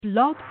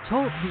Blog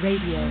Talk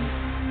Radio.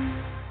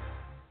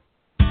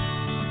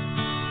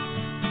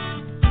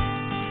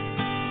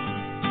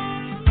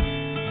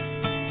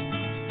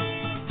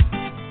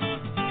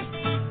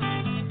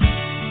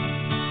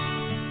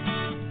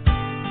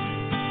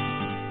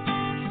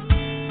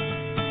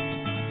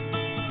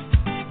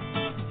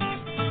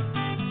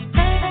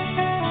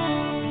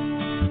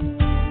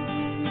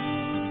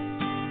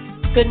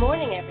 Good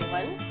morning,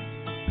 everyone.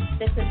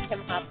 This is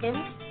Kim Hopkins,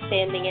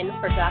 standing in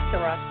for Dr.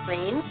 Ross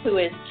Green, who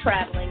is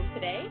traveling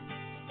today.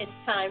 It's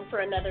time for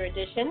another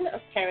edition of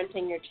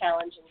Parenting Your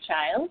Challenging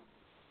Child.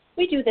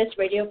 We do this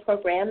radio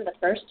program the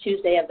first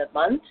Tuesday of the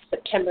month,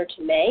 September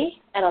to May,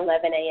 at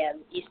 11 a.m.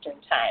 Eastern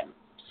Time.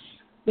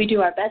 We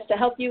do our best to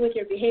help you with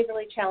your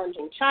behaviorally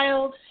challenging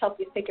child, help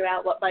you figure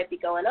out what might be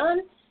going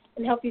on,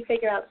 and help you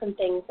figure out some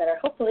things that are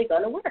hopefully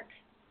going to work.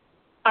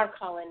 Our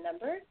call-in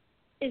number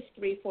is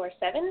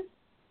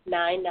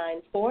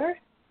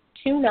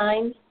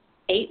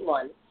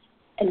 347-994-2981,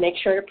 and make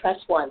sure to press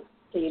 1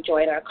 so you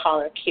join our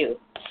caller queue.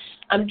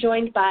 I'm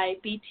joined by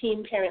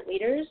B-Team parent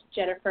leaders,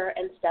 Jennifer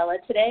and Stella,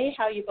 today.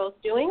 How are you both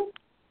doing?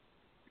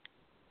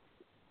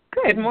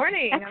 Good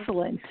morning.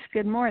 Excellent.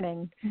 Good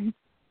morning. Good.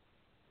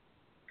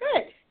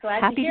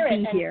 Glad Happy to hear to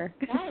it. be here.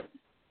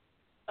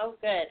 Oh,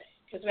 good,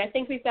 because I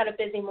think we've got a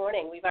busy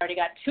morning. We've already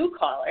got 2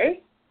 callers.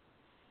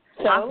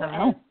 So,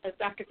 Awesome. as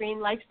Dr. Green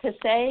likes to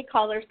say,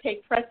 callers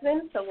take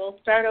precedence, so we'll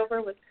start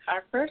over with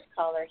our first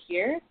caller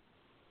here.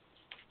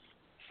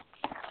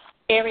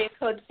 Area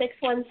code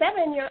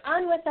 617, you're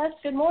on with us.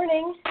 Good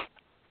morning.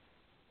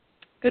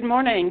 Good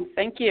morning.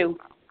 Thank you.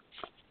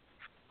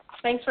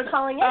 Thanks for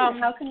calling in.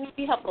 How can we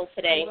be helpful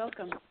today? You're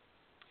welcome.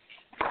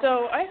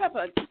 So I have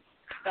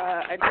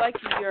I'd like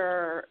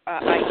your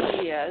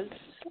ideas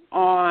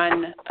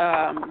on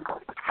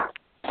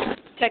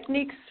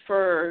techniques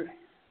for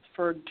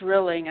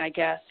drilling, I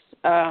guess.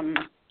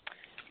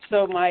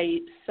 So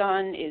my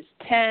son is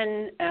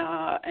 10,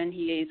 and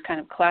he is kind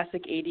of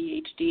classic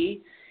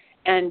ADHD.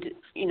 And,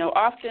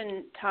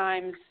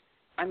 oftentimes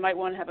I might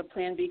want to have a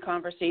Plan B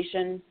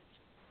conversation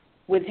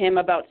with him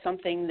about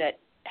something that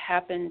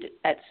happened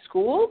at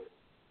school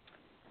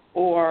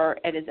or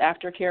at his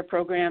aftercare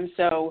program.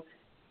 So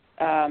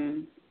all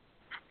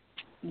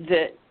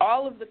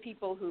of the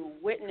people who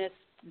witnessed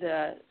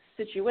the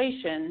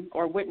situation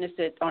or witness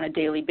it on a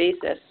daily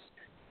basis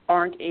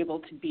aren't able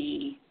to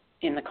be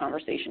in the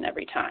conversation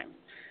every time.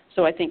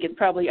 So I think it's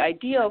probably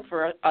ideal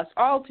for us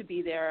all to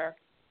be there,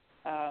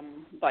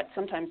 but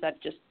sometimes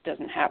that just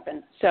doesn't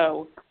happen.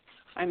 So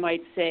I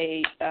might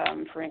say,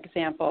 for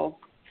example,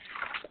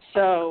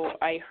 so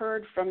I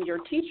heard from your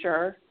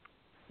teacher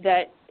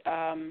that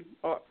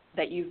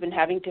that you've been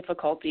having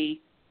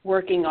difficulty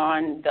working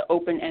on the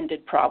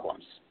open-ended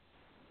problems.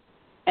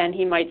 And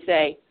he might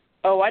say,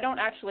 oh, I don't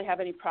actually have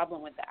any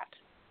problem with that.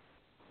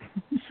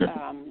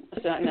 And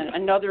then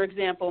another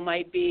example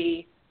might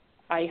be,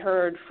 I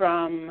heard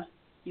from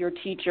your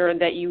teacher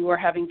that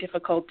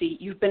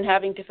you've been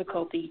having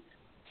difficulty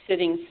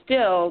sitting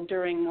still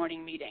during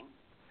morning meeting.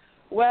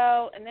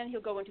 Well, and then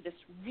he'll go into this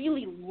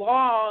really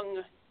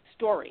long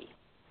story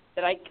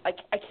that I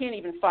can't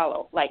even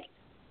follow. Like,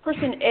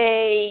 person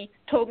A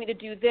told me to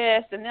do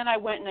this, and then I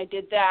went and I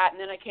did that, and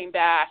then I came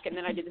back, and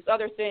then I did this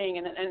other thing,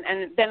 and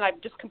then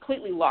I'm just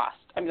completely lost.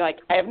 I'm like,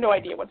 I have no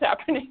idea what's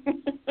happening.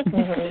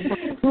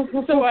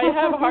 So I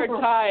have a hard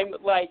time,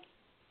 like,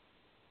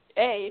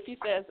 if he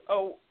says,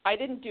 oh, I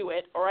didn't do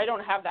it, or I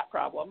don't have that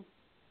problem,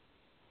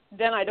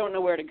 then I don't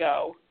know where to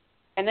go.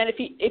 And then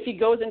if he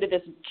goes into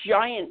this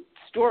giant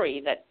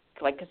story that,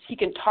 like, 'cause he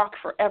can talk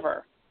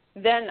forever,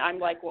 then I'm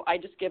like, well, I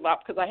just give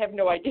up because I have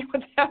no idea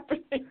what's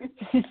happening.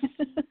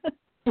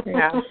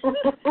 Yeah.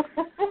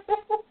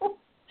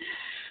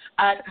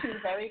 2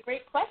 very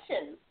great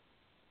questions.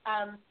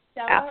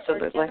 Stella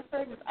Absolutely. or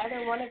Jennifer, does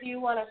either one of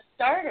you want to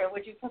start, or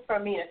would you prefer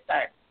me to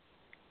start?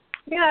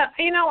 Yeah,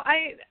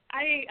 I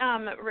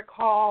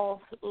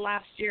recall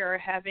last year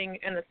having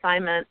an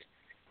assignment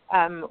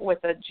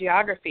with a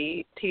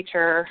geography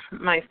teacher.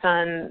 My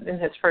son, in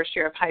his first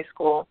year of high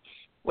school,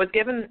 was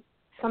given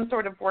some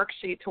sort of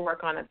worksheet to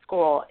work on at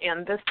school,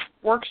 and this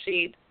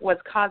worksheet was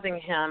causing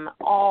him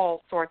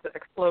all sorts of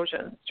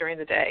explosions during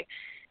the day.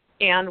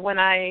 And when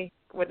I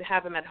would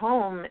have him at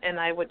home and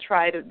I would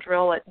try to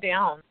drill it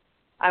down,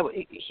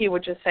 he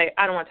would just say,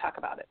 I don't want to talk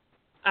about it.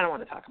 I don't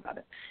want to talk about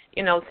it.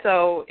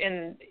 So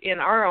in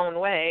our own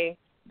way,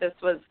 this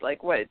was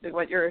like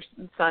what your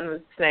son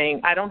was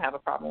saying. I don't have a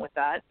problem with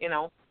that.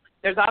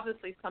 There's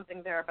obviously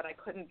something there, but I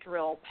couldn't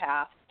drill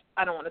past.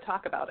 I don't want to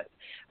talk about it.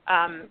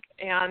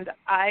 And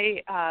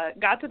I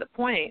got to the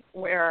point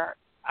where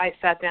I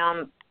sat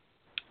down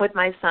with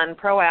my son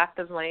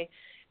proactively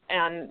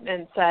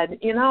and said,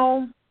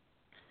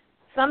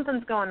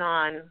 something's going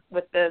on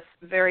with this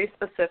very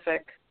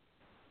specific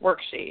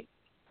worksheet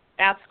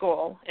at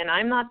school, and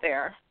I'm not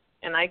there,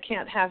 and I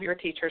can't have your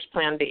teacher's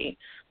Plan B.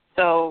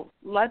 So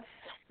let's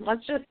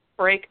just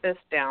break this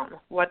down.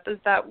 What does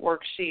that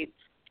worksheet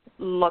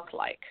look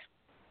like?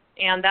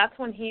 And that's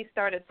when he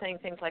started saying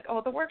things like,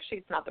 oh, the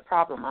worksheet's not the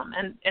problem, Mom.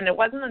 And it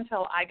wasn't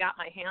until I got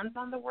my hands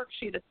on the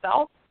worksheet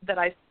itself that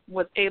I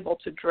was able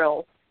to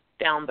drill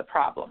down the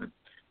problem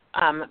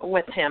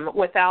with him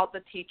without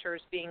the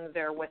teachers being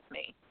there with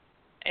me.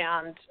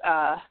 And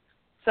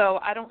so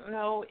I don't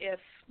know if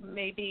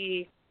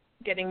maybe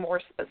getting more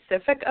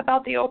specific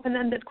about the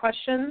open-ended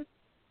question,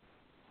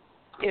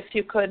 if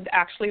you could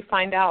actually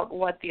find out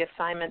what the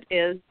assignment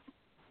is,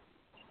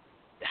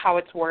 how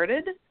it's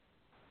worded,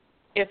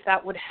 if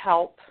that would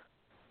help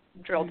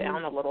drill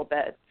down a little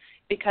bit.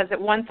 Because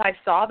once I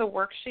saw the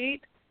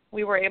worksheet,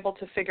 we were able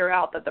to figure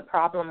out that the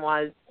problem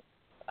was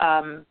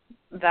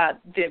that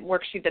the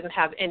worksheet didn't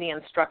have any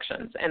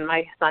instructions, and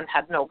my son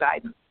had no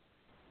guidance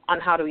on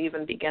how to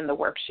even begin the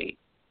worksheet.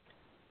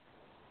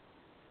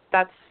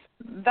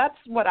 That's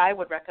what I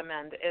would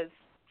recommend, is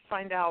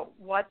find out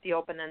what the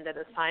open-ended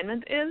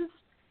assignment is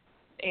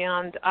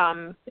and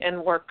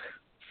work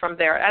from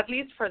there, at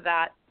least for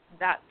that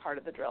part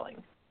of the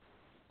drilling.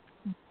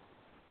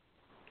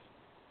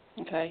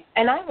 Okay.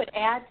 And I would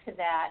add to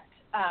that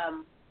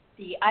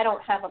I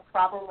don't have a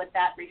problem with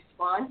that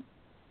response.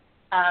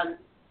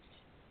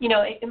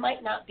 It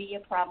might not be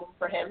a problem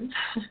for him,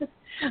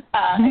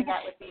 and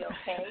that would be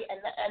okay.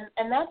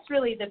 And that's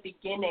really the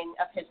beginning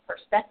of his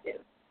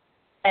perspective.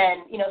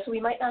 And, so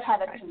we might not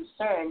have a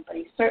concern, but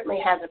he certainly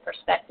has a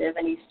perspective,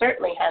 and he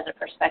certainly has a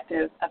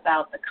perspective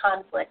about the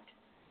conflict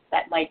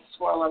that might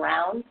swirl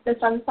around this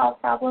unsolved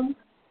problem.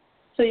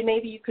 So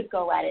maybe you could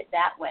go at it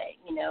that way,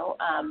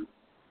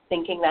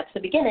 thinking that's the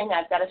beginning.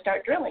 I've got to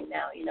start drilling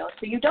now,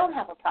 so you don't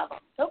have a problem.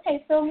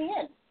 Okay, fill me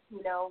in.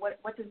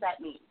 What does that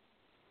mean?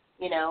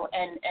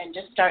 And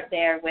just start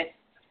there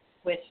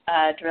with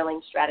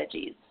drilling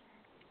strategies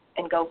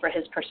and go for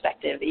his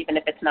perspective, even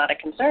if it's not a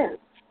concern.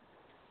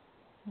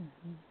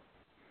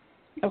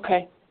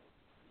 Okay.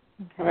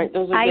 All right,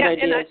 those are good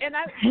ideas. And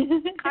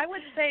I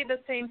would say the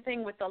same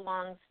thing with the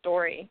long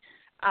story.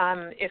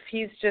 If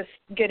he's just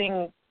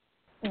getting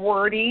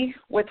wordy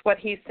with what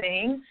he's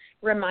saying,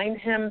 remind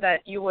him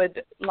that you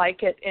would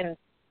like it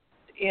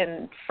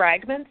in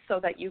fragments so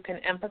that you can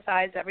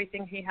empathize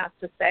everything he has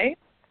to say.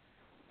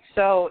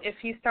 So if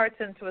he starts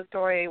into a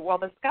story, well,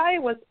 the sky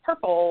was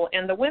purple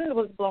and the wind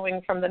was blowing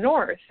from the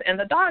north and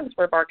the dogs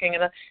were barking,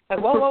 and like,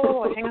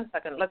 whoa, hang on a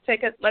second. Let's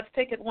take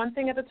it one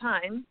thing at a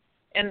time.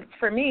 And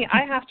for me,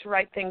 I have to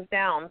write things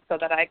down so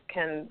that I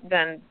can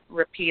then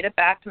repeat it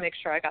back to make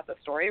sure I got the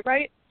story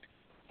right.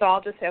 So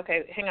I'll just say,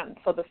 okay, hang on.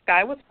 So the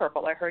sky was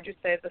purple. I heard you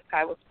say the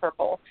sky was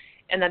purple.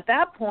 And at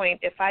that point,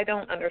 if I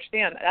don't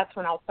understand, that's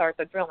when I'll start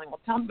the drilling.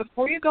 Well,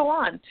 before you go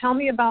on, tell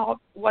me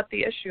about what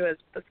the issue is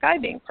with the sky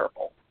being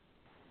purple.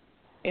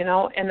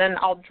 And then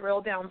I'll drill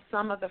down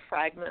some of the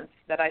fragments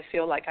that I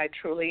feel like I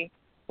truly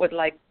would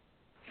like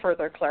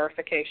further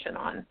clarification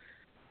on.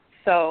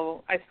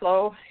 So I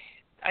slow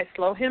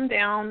him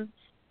down,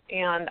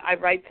 and I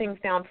write things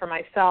down for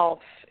myself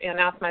and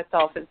ask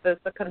myself, is this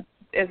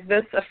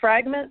a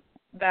fragment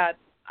that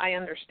I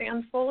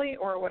understand fully,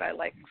 or would I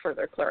like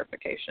further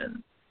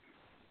clarification?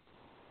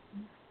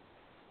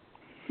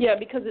 Yeah,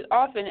 because it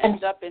often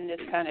ends up in this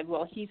kind of,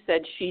 well, he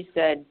said, she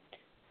said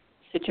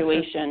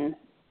situation.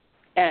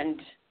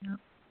 And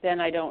then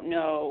I don't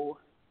know.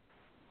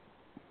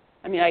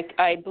 I mean,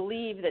 I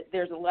believe that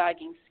there's a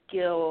lagging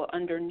skill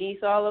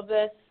underneath all of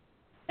this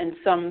and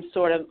some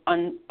sort of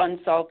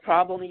unsolved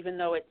problem, even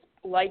though it's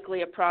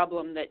likely a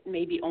problem that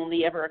maybe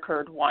only ever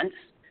occurred once,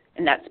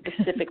 and that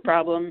specific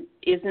problem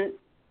isn't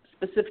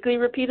specifically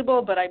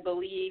repeatable, but I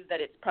believe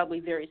that it's probably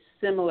very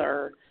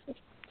similar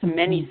to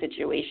many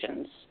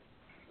situations.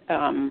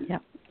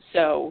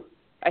 So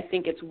I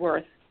think it's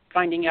worth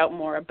finding out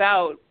more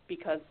about,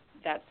 because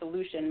that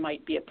solution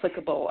might be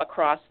applicable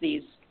across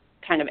these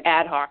kind of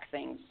ad hoc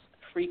things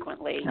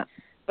frequently,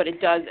 but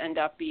it does end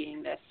up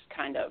being this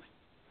kind of,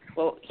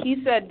 well, he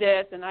said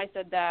this and I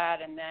said that,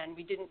 and then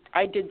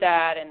I did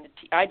that, and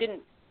I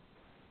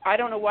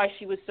don't know why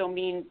she was so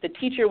mean. The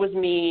teacher was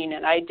mean,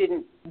 and I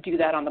didn't do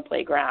that on the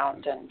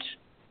playground, and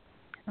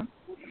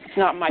it's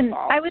not my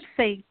fault. I would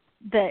say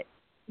that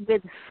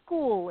with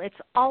school, it's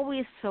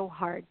always so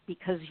hard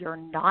because you're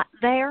not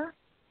there,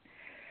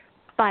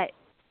 but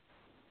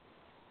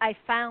I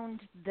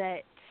found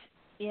that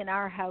in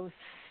our house,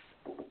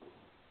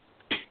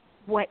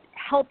 what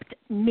helped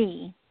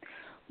me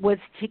was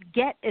to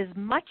get as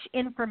much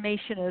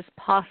information as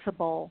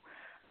possible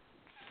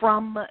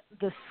from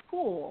the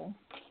school,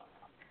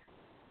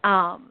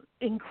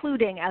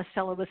 including, as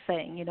Stella was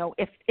saying,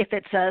 if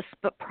it's a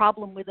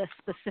problem with a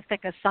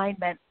specific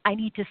assignment, I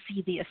need to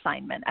see the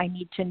assignment. I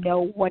need to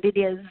know what it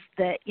is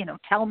that,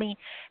 tell me,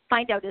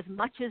 find out as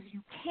much as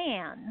you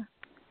can,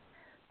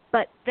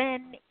 but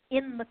then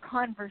in the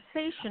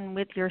conversation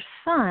with your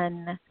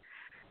son,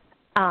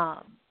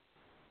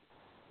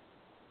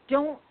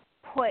 don't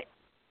put,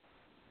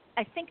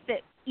 I think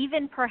that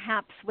even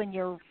perhaps when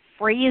you're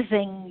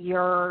phrasing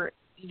your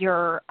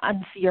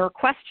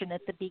question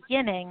at the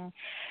beginning,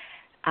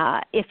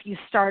 if you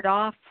start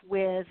off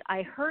with,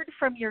 I heard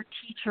from your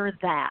teacher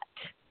that,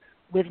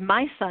 with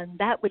my son,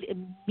 that would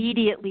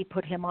immediately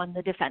put him on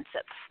the defensive.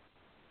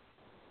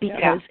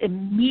 because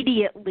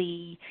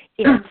immediately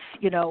it's,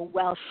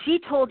 well, she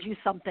told you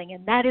something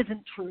and that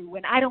isn't true,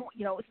 and I don't,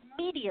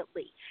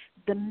 immediately,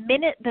 the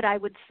minute that I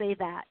would say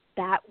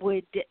that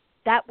would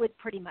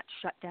pretty much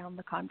shut down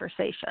the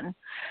conversation.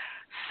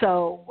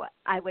 So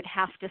I would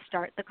have to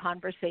start the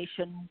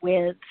conversation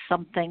with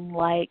something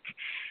like,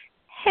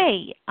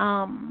 hey,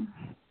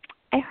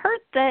 I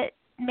heard that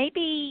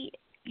maybe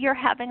you're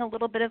having a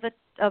little bit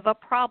of a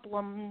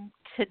problem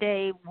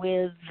today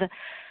with,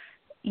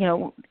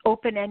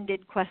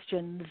 open-ended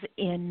questions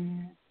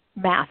in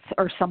math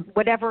or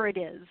whatever it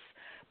is,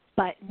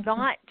 but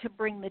not to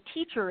bring the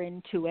teacher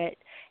into it.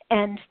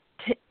 And,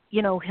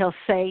 he'll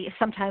say,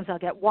 sometimes I'll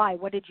get, why?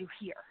 What did you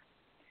hear?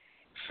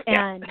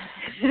 And,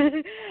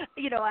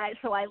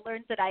 so I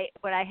learned that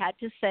what I had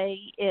to say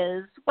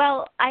is,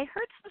 well, I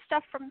heard some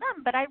stuff from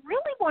them, but I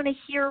really want to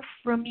hear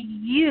from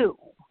you.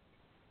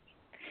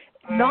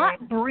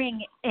 Not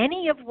bring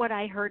any of what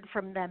I heard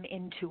from them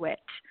into it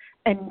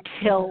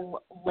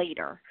until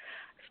later,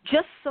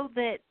 just so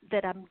that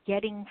I'm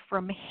getting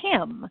from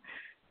him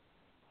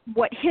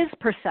what his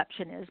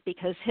perception is,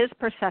 because his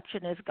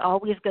perception is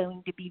always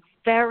going to be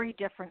very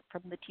different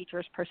from the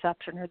teacher's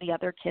perception or the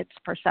other kid's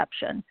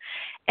perception.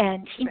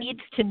 And he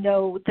needs to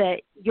know that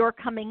you're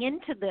coming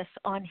into this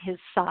on his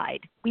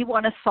side. We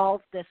want to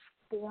solve this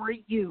for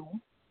you,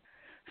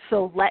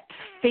 so let's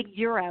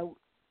figure out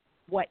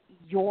what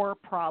your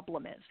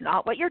problem is,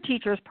 not what your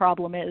teacher's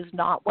problem is,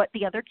 not what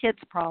the other kid's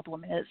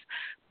problem is,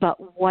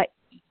 but what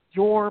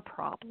your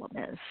problem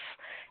is.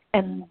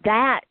 And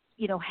that,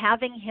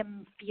 having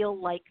him feel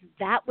like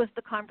that was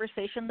the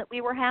conversation that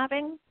we were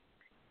having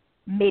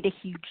made a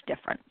huge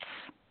difference.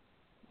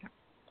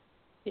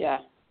 Yeah.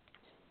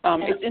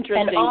 It's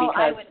interesting and all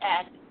because I would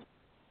add.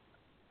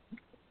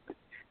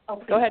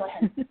 Oh, go ahead.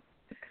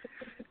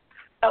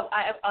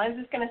 I was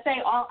just going to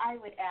say, all I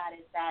would add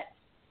is that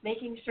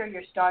making sure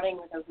you're starting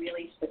with a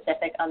really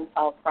specific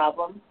unsolved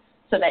problem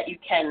so that you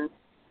can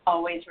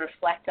always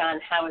reflect on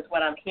how is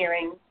what I'm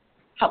hearing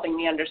helping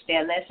me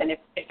understand this, and if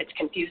it's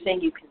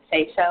confusing, you can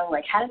say so,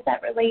 like, how does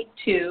that relate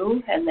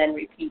to, and then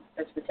repeat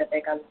the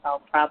specific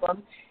unsolved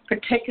problem,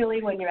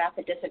 particularly when you're at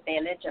the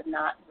disadvantage of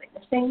not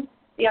witnessing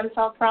the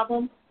unsolved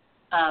problem,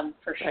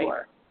 for sure.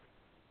 Right.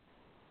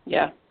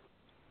 Yeah.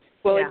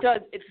 Well, it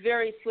does. It's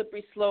very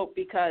slippery slope,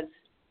 because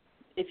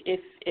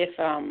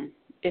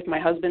if my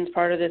husband's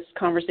part of this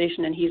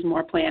conversation and he's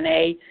more plan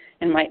A,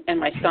 and my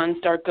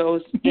son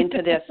goes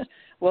into this,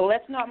 well,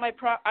 that's not my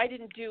I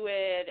didn't do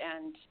it,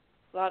 and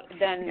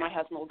then my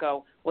husband will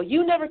go, well,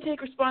 you never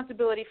take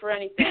responsibility for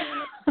anything.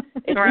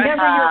 It's never your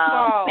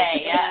fault.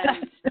 Okay,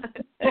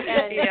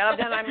 and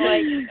then I'm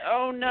like,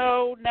 oh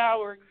no,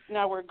 now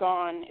we're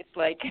gone. It's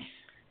like,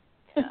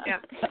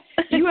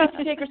 you have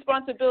to take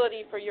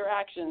responsibility for your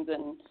actions,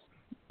 and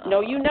no,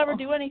 you never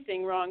do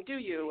anything wrong, do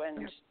you?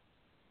 And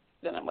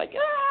then I'm like,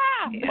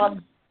 Well,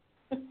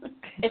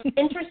 it's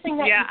interesting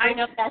that you bring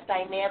up that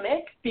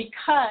dynamic,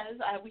 because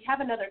we have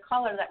another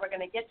caller that we're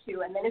going to get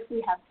to, and then if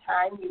we have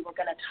time, we were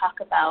going to talk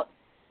about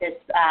this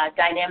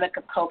dynamic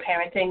of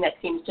co-parenting that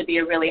seems to be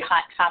a really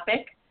hot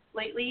topic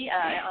lately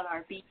on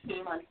our B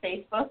team on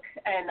Facebook,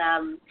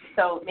 and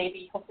so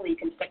maybe, hopefully, you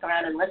can stick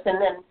around and listen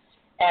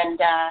and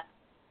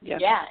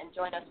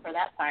join us for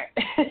that part.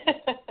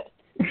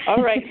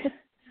 All right.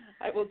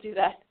 I will do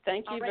that.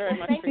 Thank you very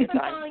much for your time. Thank you for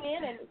calling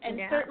in, and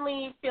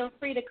certainly feel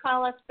free to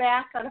call us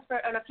back on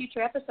a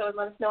future episode and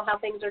let us know how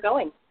things are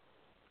going.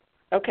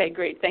 Okay,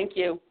 great. Thank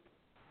you.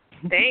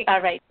 Thanks.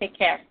 All right, take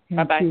care.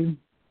 Bye-bye.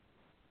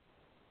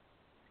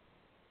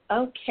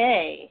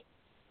 Okay.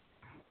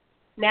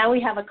 Now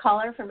we have a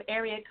caller from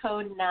area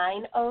code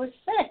 906.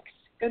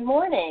 Good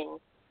morning.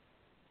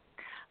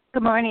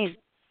 Good morning.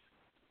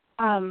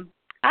 Hi,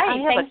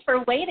 thanks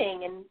for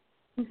waiting.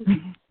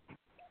 And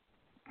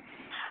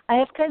I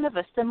have kind of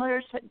a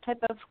similar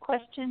type of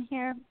question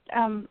here.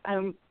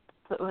 I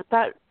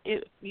thought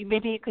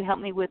maybe you could help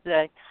me with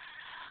the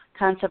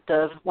concept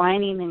of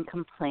whining and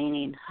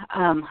complaining.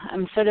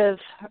 I'm sort of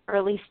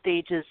early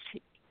stages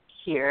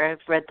here.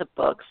 I've read the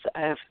books.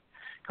 I've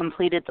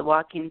completed the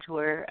walking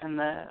tour and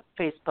the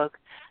Facebook.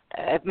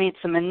 I've made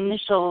some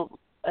initial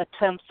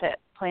attempts at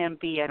Plan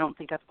B. I don't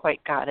think I've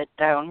quite got it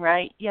down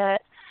right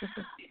yet.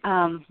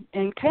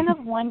 And kind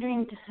of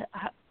wondering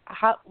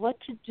what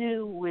to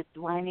do with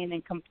whining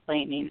and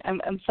complaining.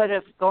 I'm sort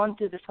of going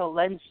through this whole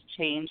lens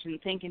change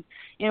and thinking,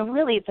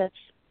 really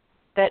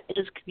that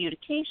is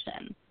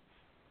communication.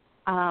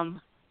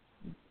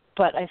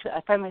 But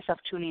I find myself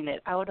tuning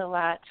it out a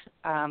lot.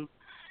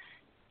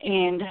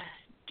 And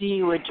do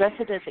you address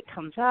it as it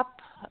comes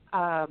up?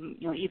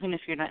 Even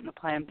if you're not in a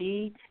Plan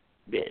B,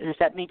 is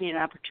that maybe an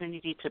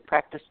opportunity to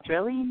practice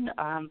drilling?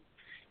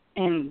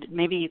 And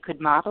maybe you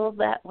could model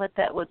what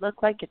that would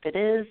look like if it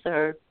is,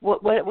 or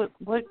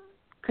what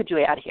could you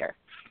add here?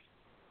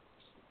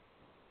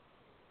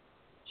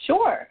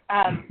 Sure.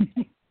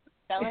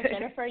 Bella,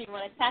 Jennifer, you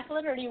want to tackle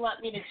it, or do you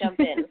want me to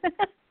jump in?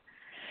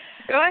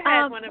 Go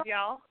ahead, one of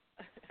y'all.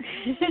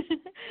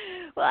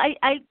 Well,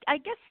 I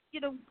guess,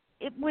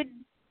 it would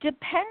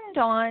depend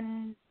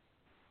on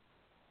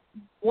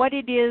what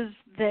it is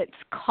that's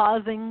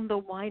causing the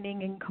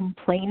whining and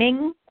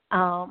complaining.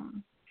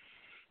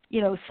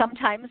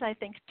 Sometimes I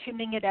think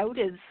tuning it out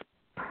is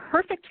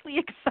perfectly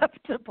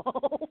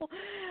acceptable.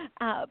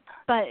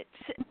 But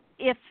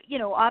if,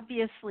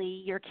 obviously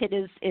your kid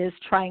is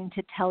trying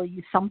to tell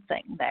you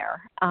something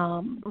there.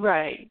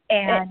 Right.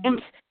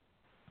 And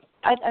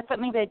I thought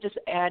maybe I'd just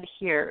add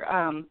here,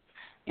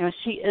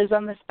 she is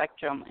on the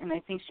spectrum, and I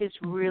think she's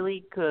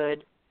really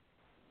good.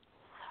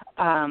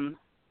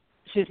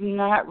 She's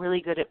not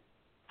really good at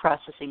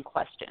processing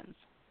questions.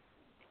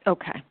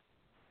 Okay.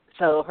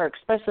 So her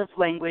expressive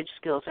language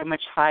skills are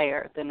much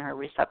higher than her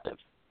receptive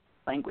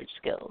language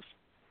skills.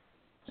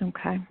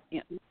 Okay.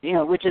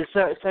 Which is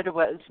sort of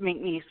what's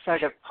making me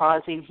sort of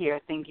pausing here,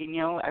 thinking,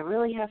 I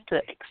really have to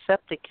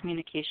accept the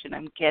communication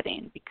I'm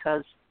getting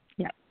because,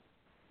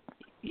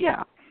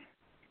 yeah.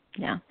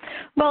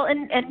 Well,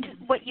 and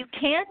what you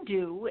can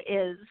do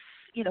is,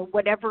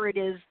 whatever it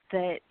is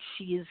that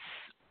she's,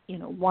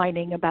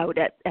 whining about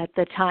at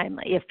the time,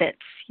 if it's,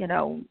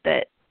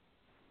 that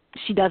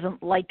she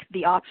doesn't like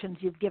the options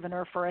you've given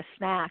her for a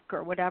snack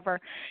or whatever,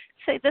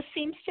 say, this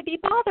seems to be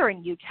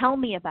bothering you. Tell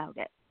me about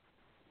it.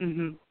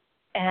 Mm-hmm.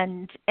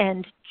 And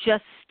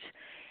just,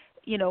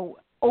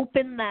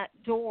 open that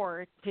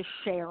door to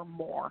share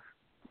more.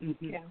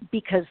 Mm-hmm. Yeah.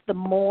 Because the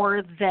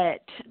more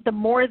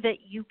that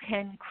you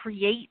can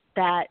create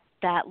that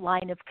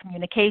line of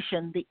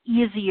communication, the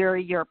easier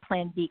your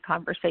Plan B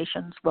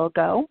conversations will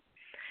go.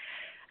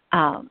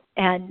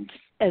 And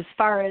as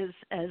far as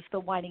the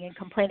whining and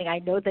complaining, I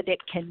know that it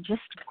can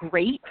just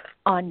grate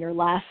on your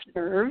last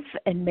nerve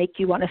and make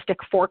you want to stick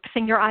forks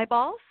in your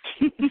eyeballs.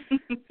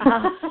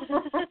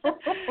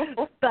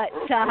 But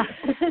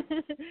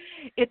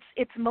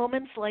it's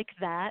moments like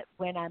that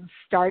when I'm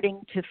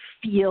starting to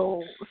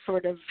feel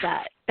sort of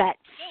that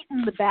heat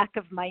in the back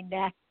of my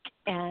neck,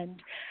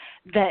 and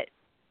that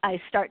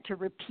I start to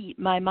repeat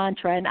my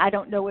mantra. And I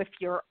don't know if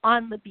you're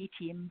on the B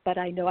team, but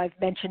I know I've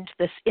mentioned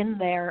this in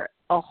there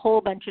a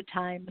whole bunch of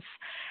times.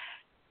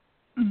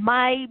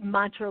 My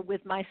mantra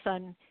with my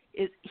son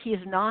is, he's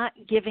not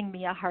giving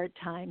me a hard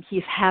time.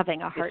 He's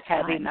having a hard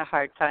time. Having a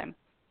hard time.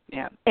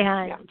 Yeah.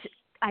 And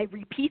I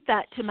repeat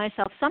that to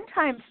myself. Some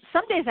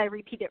days I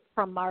repeat it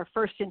from our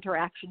first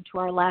interaction to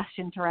our last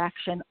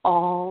interaction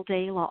all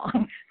day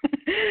long.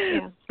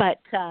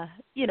 But,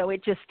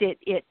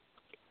 it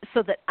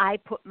so that I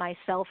put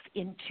myself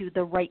into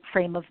the right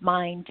frame of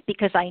mind,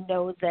 because I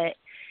know that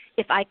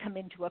if I come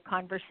into a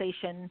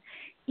conversation,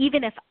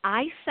 even if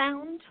I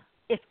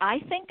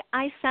think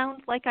I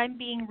sound like I'm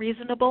being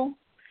reasonable,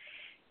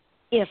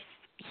 if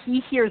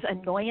he hears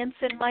annoyance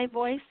in my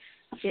voice,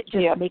 it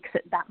just makes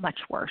it that much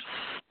worse.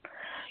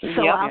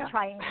 So I'll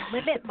try and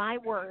limit my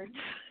words.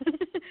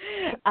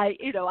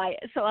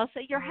 So I'll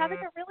say, you're having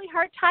a really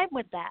hard time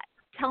with that.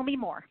 Tell me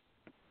more.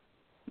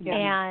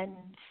 And,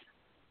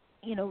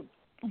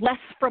 less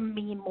from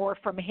me, more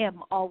from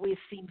him always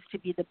seems to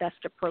be the best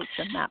approach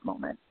in that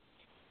moment.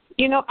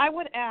 I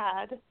would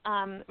add,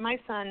 my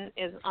son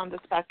is on the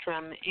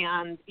spectrum,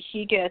 and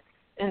he gets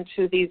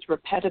into these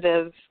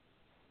repetitive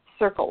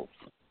circles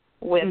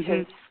with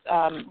his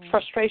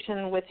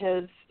frustration, with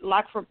his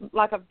for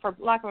lack of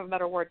a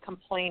better word,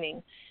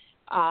 complaining,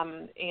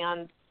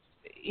 and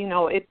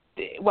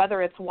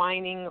whether it's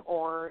whining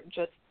or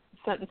just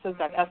sentences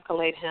that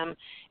escalate him,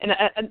 and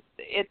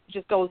it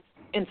just goes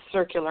in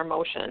circular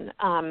motion,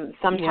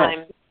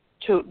 sometimes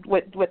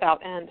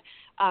without end.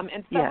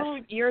 And several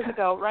years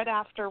ago, right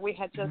after we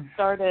had just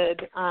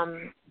started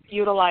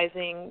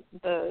utilizing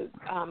the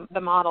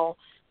model,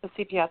 the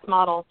CPS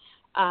model,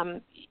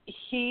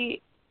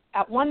 he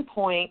at one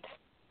point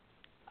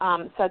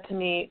said to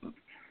me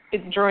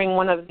during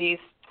one of these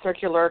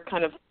circular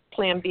kind of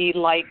Plan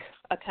B-like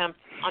attempts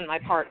on my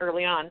part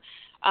early on,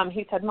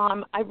 he said,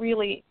 Mom,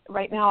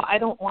 right now, I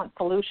don't want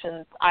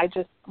solutions. I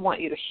just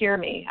want you to hear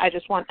me. I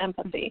just want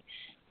empathy.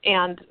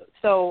 And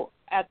so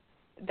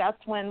that's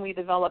when we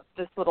developed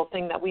this little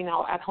thing that we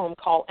now at home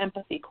call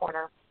Empathy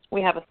Corner.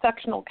 We have a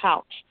sectional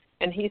couch,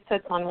 and he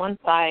sits on one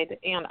side,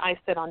 and I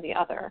sit on the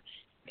other.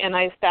 And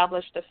I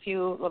established a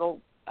few little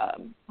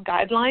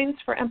guidelines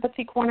for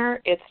Empathy Corner.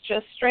 It's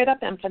just straight up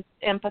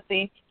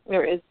empathy.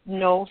 There is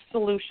no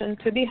solution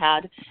to be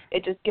had.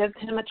 It just gives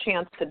him a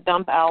chance to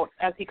dump out,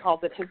 as he calls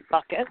it, his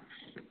bucket.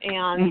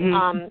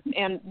 And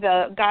and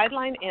the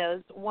guideline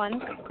is,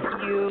 once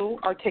you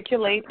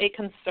articulate a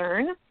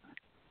concern,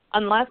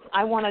 unless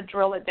I want to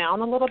drill it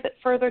down a little bit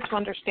further to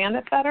understand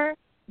it better,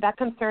 that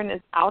concern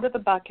is out of the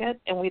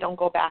bucket and we don't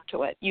go back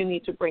to it. You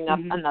need to bring up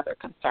another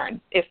concern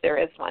if there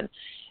is one.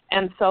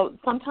 And so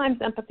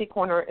sometimes Empathy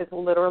Corner is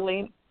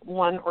literally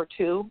one or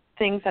two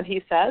things that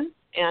he says,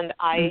 and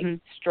I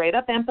straight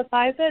up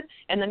emphasize it,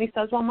 and then he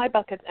says, well, my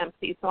bucket's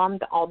empty, so I'm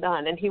all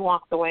done. And he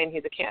walks away and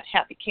he's a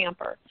happy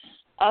camper.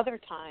 Other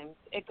times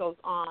it goes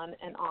on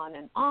and on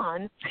and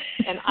on,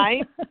 and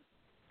I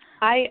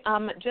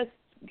just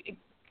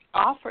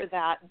offer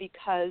that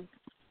because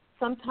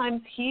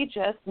sometimes he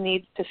just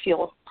needs to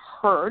feel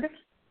heard.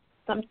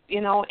 And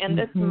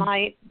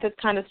this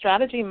kind of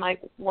strategy might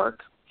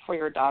work for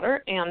your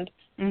daughter, and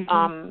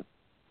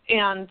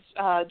and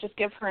just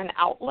give her an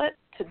outlet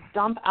to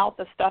dump out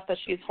the stuff that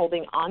she's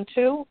holding on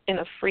to in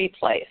a free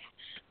place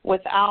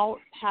without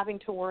having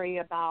to worry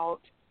about,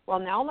 well,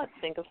 now let's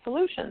think of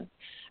solutions,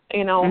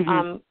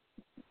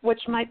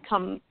 which might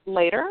come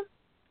later.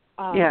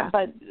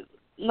 But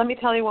let me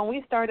tell you, when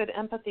we started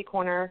Empathy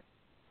Corner,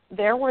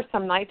 there were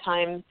some night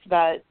times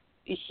that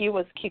he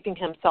was keeping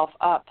himself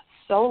up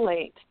so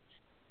late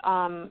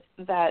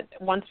that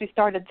once we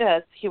started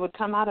this, he would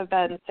come out of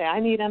bed and say, I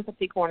need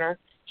Empathy Corner.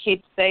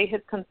 He'd say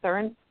his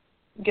concerns,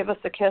 give us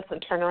a kiss,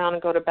 and turn around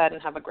and go to bed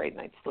and have a great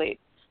night's sleep.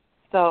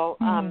 So,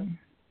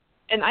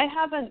 and I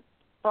haven't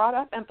brought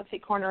up Empathy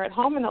Corner at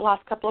home in the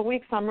last couple of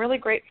weeks, so I'm really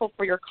grateful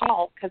for your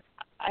call because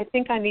I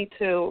think I need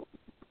to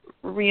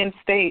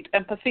reinstate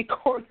Empathy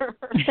Corner.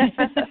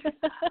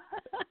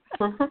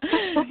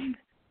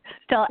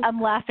 So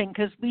I'm laughing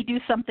because we do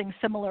something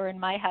similar in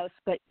my house,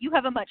 but you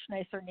have a much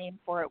nicer name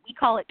for it. We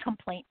call it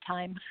complaint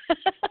time.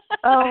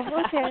 Oh,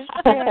 okay.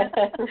 Yeah.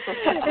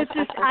 It's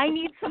just I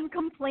need some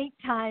complaint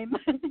time,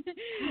 and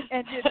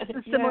it's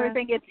a similar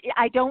thing. It's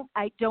I don't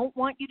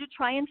want you to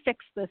try and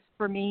fix this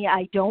for me.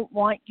 I don't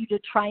want you to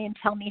try and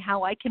tell me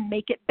how I can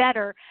make it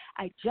better.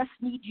 I just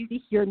need you to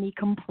hear me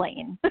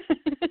complain.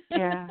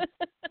 Yeah.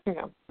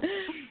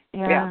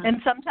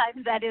 And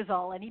sometimes that is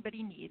all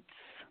anybody needs.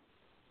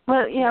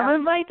 Well, well,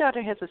 my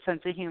daughter has a sense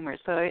of humor,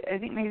 so I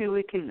think maybe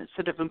we can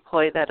sort of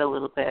employ that a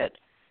little bit.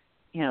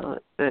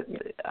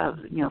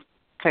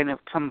 Kind of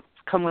come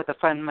with a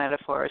fun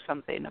metaphor or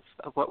something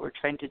of what we're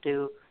trying to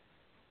do.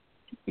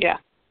 Yeah.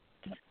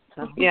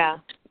 So. Yeah.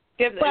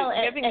 Giving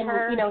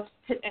her.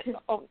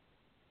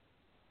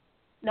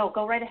 No,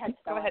 go right ahead.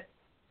 Go ahead.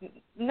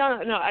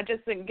 No. I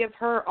just think give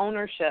her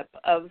ownership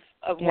of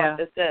what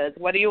this is.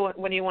 What do you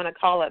want to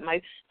call it?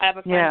 I have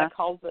a friend that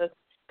calls this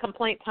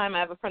complaint time. I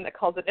have a friend that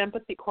calls it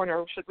Empathy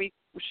Corner.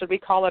 Should we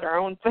call it our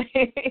own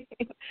thing?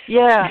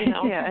 Yeah,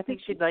 I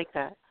think she'd like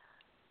that.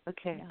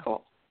 Okay,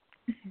 cool.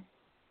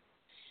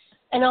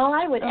 And all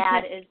I would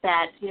add is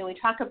that we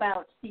talk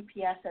about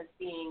CPS as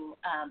being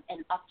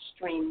an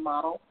upstream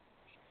model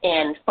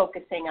and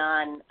focusing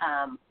on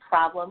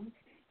problems.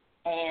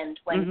 And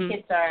when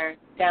kids are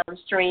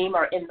downstream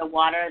or in the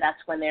water, that's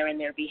when they're in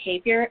their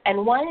behavior.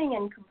 And whining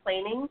and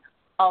complaining,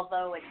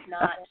 although it's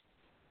not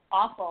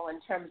awful in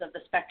terms of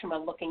the spectrum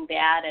of looking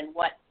bad and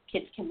what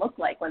kids can look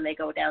like when they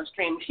go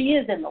downstream, she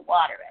is in the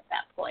water at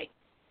that point.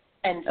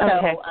 And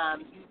so,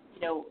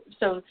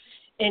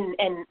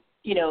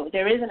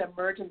 there is an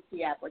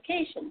emergency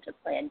application to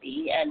Plan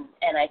B, and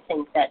I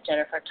think that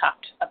Jennifer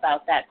talked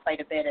about that quite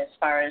a bit as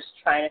far as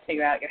trying to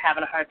figure out, you're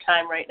having a hard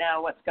time right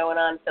now, what's going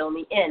on, fill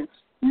me in,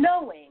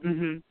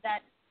 knowing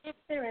that if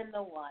they're in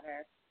the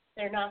water,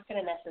 they're not going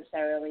to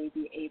necessarily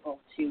be able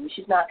to,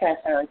 she's not going to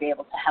necessarily be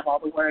able to have all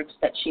the words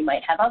that she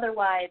might have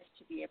otherwise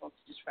to be able to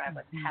describe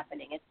what's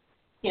happening. It's,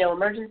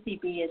 emergency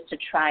B is to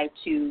try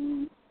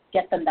to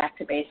get them back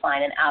to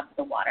baseline and out of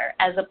the water,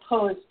 as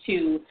opposed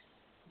to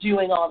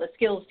doing all the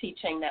skills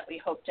teaching that we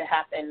hope to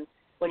happen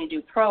when you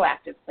do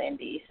proactive Plan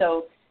B.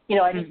 So,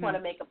 I just want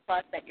to make a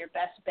plug that your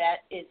best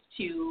bet is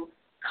to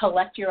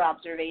collect your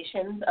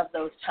observations of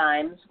those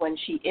times when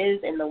she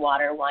is in the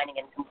water whining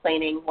and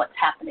complaining, what's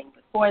happening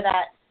before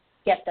that,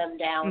 get them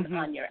down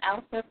on your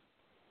output,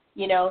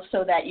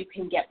 so that you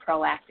can get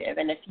proactive.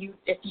 And if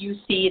you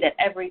see that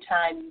every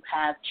time you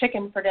have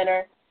chicken for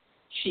dinner,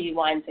 she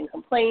whines and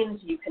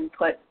complains, you can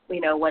put,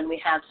 when we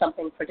have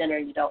something for dinner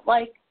you don't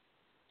like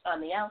on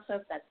the ALSO,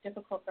 that's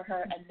difficult for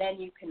her, and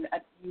then you can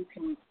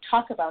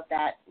talk about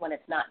that when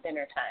it's not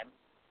dinner time,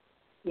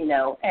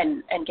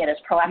 and get as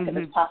proactive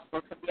as possible.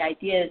 So the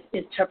idea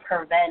is to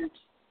prevent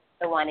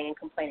the whining and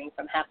complaining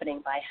from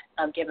happening by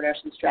giving her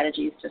some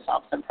strategies to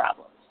solve some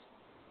problems.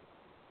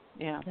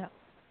 Yeah.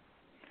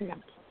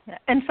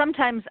 And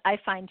sometimes I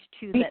find,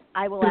 too, that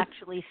I will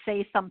actually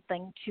say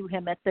something to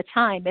him at the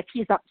time. If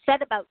he's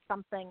upset about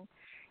something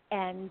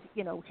and,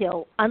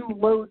 he'll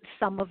unload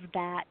some of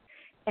that,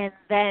 and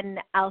then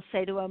I'll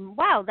say to him,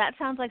 wow, that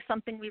sounds like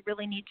something we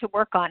really need to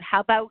work on.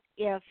 How about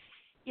if,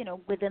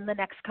 within the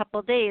next couple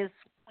of days,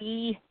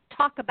 we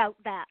talk about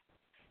that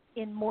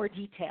in more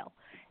detail?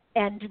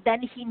 And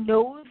then he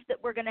knows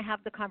that we're going to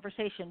have the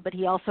conversation, but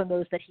he also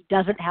knows that he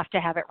doesn't have to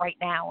have it right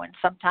now, and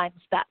sometimes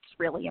that's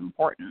really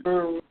important.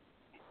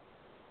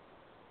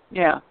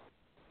 Yeah.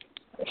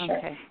 Sure.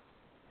 Okay.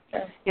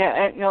 Sure.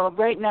 Yeah,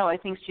 right now I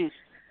think she's,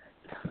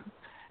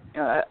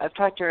 I've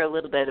talked to her a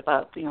little bit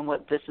about,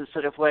 what this is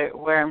sort of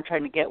where I'm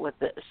trying to get with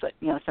this,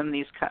 some of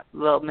these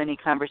little mini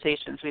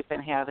conversations we've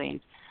been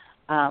having,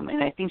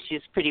 and I think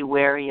she's pretty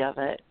wary of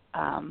it.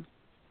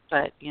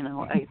 But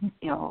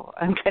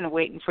I'm kind of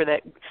waiting for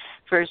that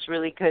first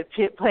really good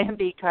Plan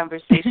B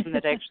conversation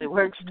that actually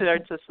works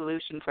towards a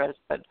solution for us.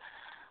 But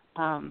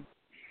okay,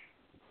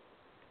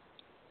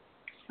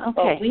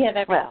 well, we have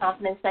every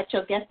confidence that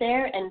you'll get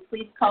there, and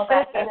please call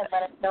back in and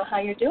let us know how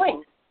you're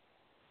doing.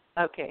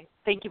 Okay,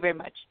 thank you very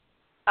much.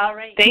 All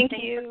right, thank you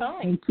you. For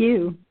calling. Thank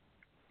you.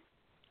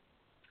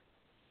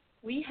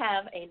 We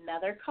have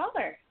another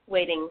caller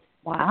waiting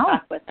to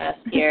talk with us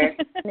here.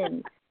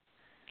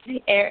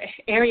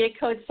 Area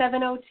code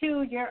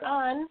 702, you're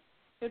on.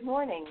 Good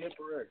morning.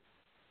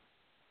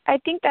 I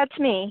think that's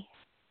me.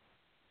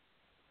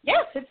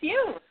 Yes, it's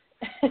you.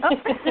 Oh,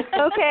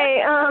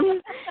 okay.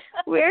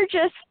 We're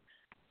just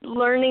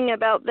learning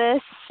about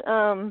this.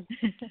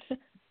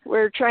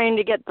 We're trying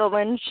to get the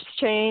lens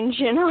change,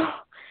 you know.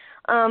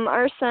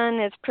 Our son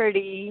is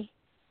pretty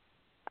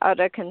out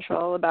of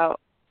control about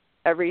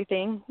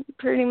everything,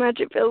 pretty much,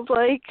 it feels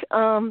like.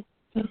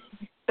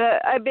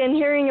 But I've been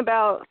hearing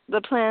about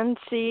the Plan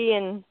C,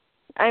 and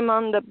I'm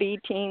on the B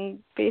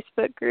Teen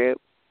Facebook group.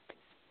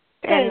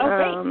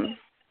 And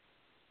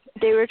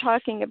they were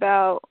talking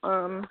about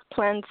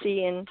Plan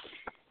C, and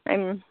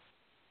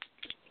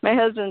my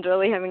husband's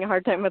really having a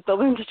hard time with the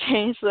lens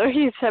change, so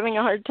he's having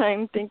a hard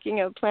time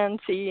thinking of Plan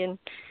C, and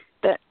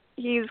that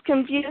he's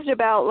confused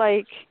about,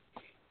 like,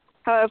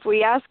 how if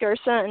we ask our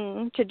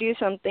son to do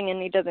something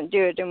and he doesn't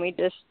do it, and we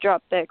just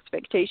drop the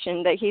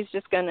expectation that he's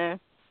just going to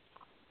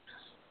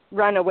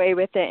run away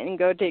with it and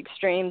go to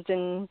extremes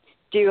and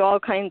do all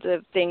kinds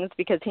of things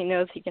because he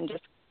knows he can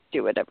just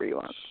do whatever he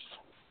wants.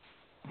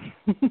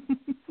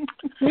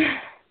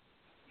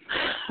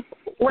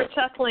 We're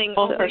chuckling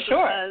for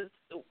sure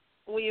because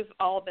we've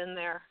all been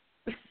there.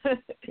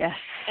 Yes.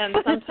 and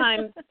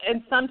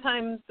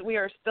sometimes we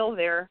are still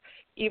there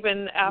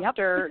even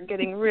after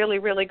getting really,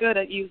 really good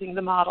at using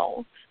the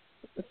model.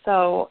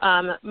 So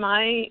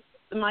my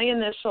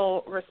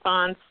initial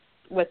response,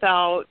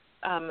 without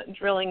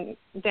drilling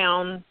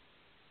down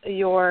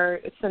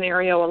your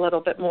scenario a little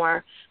bit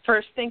more.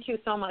 First, thank you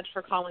so much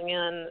for calling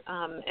in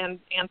and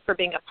for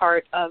being a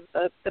part of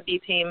the B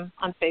Team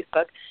on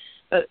Facebook.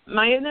 But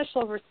my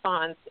initial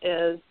response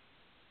is,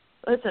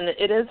 listen,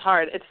 it is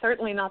hard. It's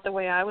certainly not the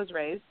way I was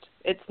raised.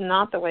 It's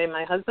not the way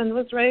my husband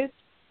was raised.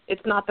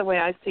 It's not the way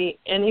I see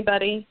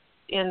anybody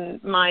in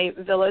my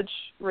village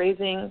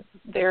raising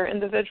their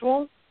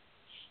individuals.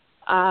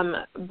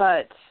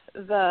 But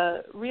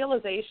the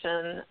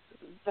realization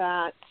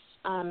that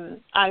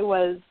I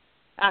was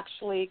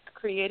actually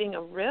creating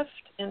a rift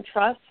in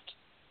trust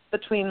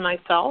between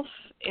myself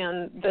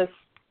and this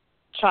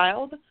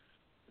child,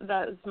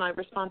 that is my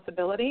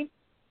responsibility,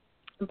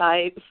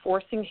 by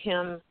forcing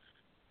him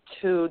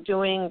to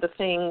doing the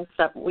things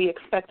that we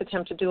expected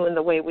him to do in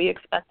the way we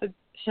expected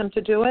him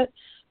to do it.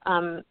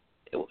 That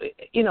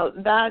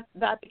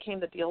became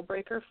the deal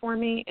breaker for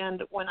me.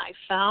 And when I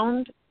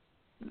found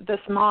this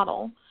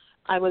model,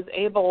 I was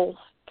able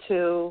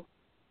to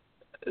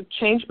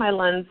change my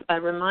lens by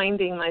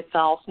reminding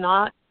myself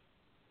the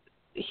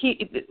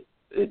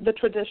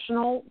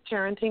traditional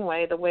parenting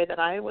way, the way that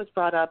I was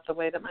brought up, the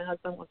way that my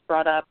husband was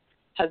brought up,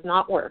 has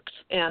not worked,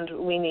 and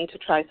we need to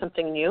try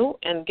something new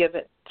and give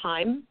it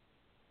time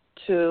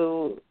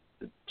to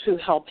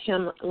help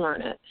him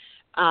learn it.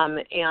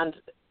 And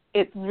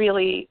it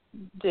really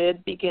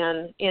did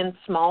begin in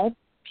small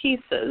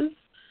pieces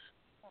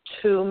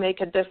to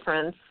make a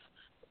difference.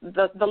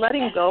 The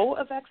letting go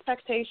of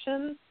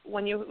expectations,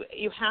 when you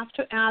have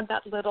to add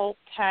that little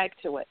tag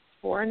to it,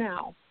 for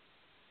now.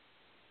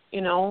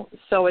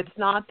 So it's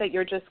not that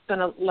you're just going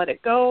to let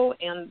it go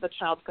and the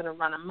child's going to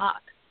run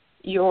amok.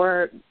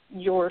 You're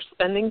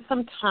spending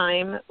some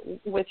time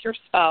with your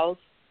spouse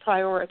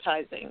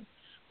prioritizing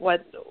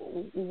where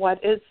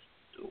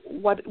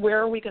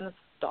are we going to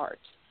start?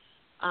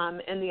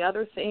 And the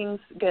other things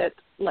get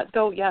let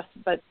go, yes,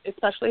 but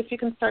especially if you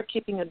can start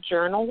keeping a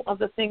journal of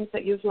the things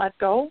that you've let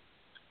go,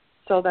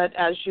 so that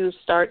as you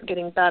start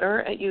getting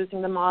better at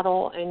using the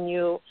model and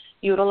you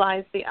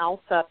utilize the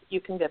ALSUP,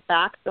 you can get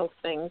back those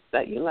things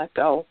that you let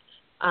go.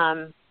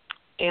 And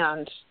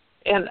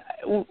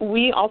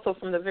we also,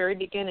 from the very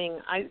beginning,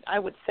 I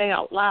would say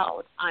out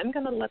loud, I'm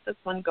going to let this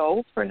one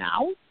go for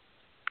now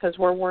because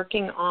we're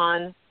working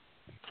on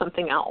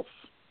something else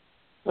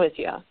with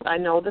you. I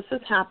know this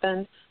has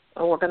happened,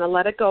 and we're going to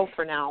let it go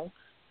for now.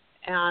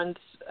 And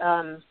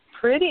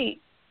pretty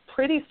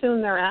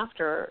soon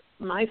thereafter,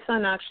 my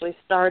son actually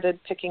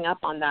started picking up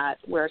on that,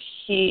 where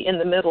he, in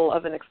the middle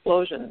of an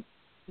explosion,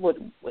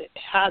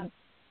 had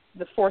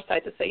the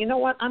foresight to say, you know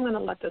what, I'm going to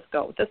let this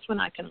go. This one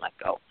I can let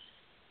go.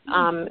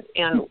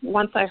 And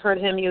once I heard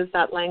him use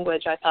that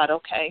language, I thought,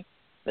 okay,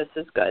 this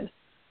is good.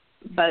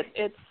 But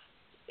it's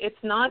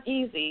not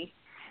easy,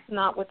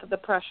 not with the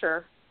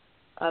pressure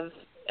of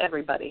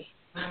everybody.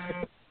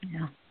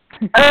 Yeah.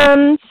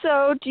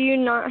 So do you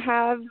not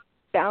have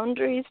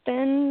boundaries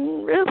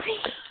then, really?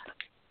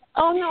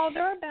 Oh, no,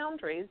 there are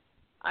boundaries.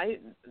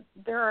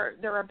 There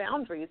are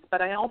boundaries,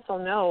 but I also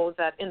know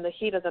that in the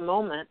heat of the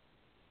moment,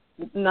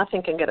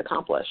 nothing can get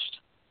accomplished.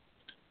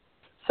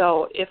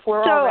 So if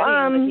we're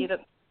already in the heat of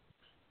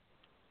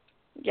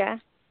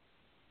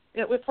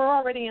if we're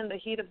already in the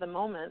heat of the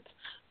moment,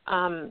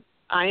 I'm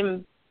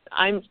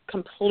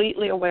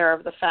completely aware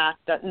of the fact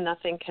that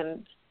nothing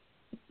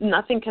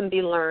can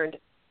be learned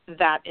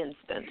that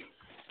instant.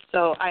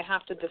 So I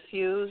have to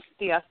diffuse,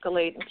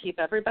 de-escalate, and keep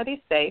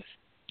everybody safe.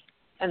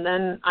 And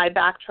then I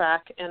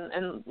backtrack,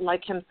 and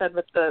like Kim said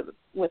with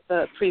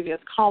the previous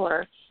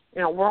caller,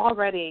 we're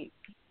already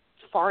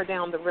far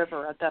down the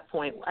river at that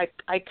point.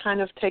 I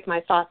kind of take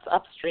my thoughts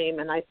upstream,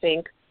 and I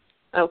think,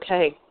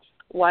 okay,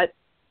 what's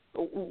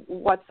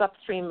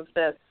upstream of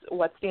this?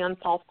 What's the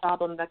unsolved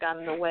problem that got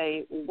in the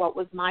way? What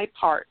was my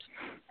part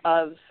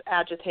of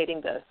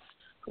agitating this?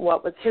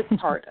 What was his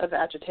part of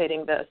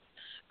agitating this?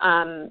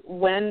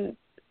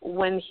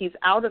 When he's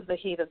out of the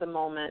heat of the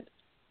moment,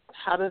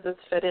 how does this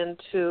fit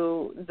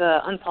into the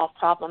unsolved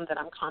problem that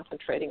I'm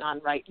concentrating on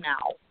right now?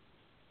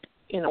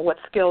 What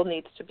skill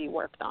needs to be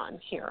worked on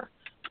here?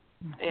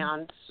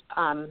 And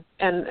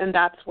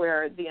that's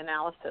where the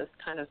analysis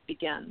kind of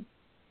begins.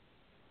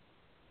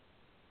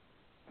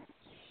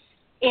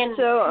 And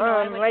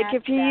so, like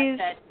if he's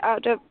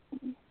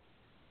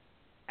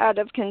out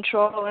of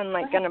control and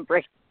like gonna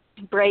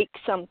break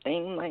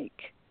something,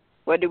 like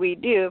what do we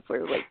do if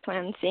we're like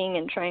planning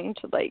and trying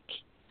to like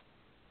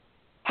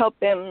help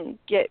him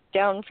get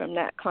down from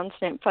that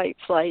constant fight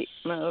flight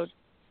mode?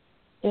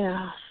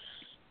 Yeah.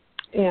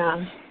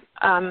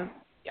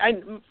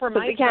 But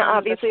we can't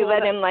obviously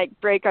let him like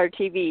break our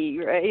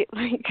TV, right?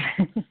 Like.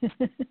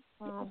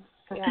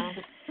 Yeah.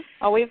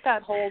 Oh, we've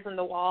got holes in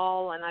the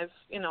wall, and I've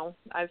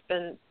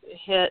been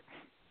hit.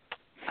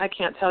 I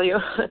can't tell you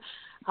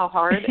how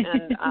hard,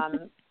 and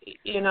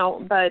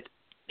but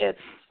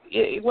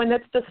when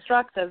it's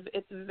destructive,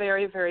 it's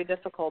very, very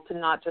difficult to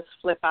not just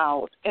flip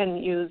out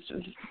and use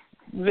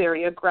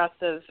very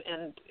aggressive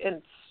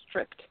and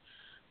strict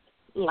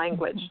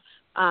language.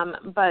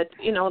 But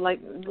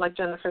like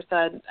Jennifer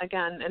said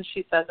again, and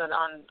she says it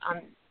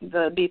on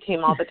the B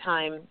team all the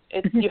time.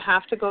 You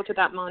have to go to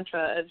that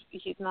mantra of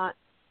he's not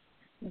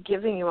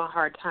giving you a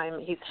hard time,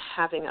 he's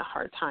having a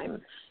hard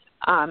time.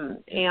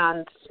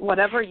 And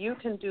whatever you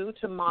can do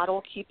to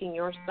model keeping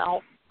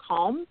yourself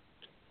calm.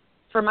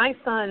 For my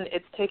son,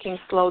 it's taking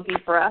slow,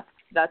 deep breaths.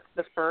 That's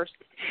the first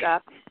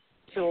step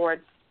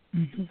towards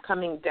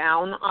coming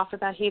down off of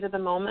that heat of the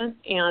moment.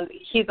 And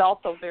he's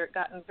also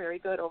gotten very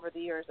good over the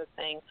years of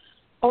saying,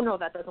 oh, no,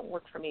 that doesn't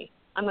work for me.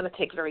 I'm going to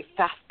take very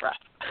fast breaths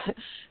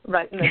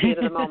right in the heat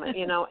of the moment,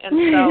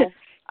 And so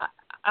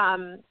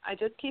I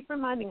just keep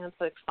reminding him,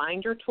 like,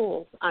 find your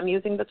tools. I'm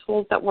using the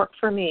tools that work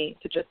for me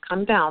to just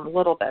come down a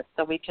little bit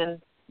so we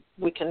can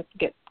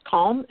get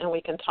calm and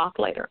we can talk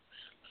later.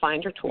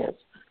 Find your tools.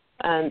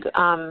 And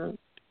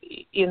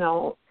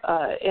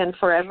and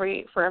for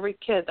every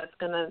kid that's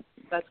gonna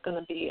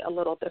be a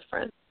little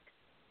different.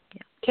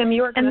 Yeah. Kim,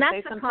 you were going to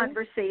say something? And that's a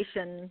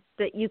conversation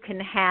that you can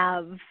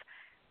have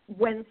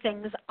when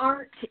things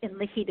aren't in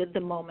the heat of the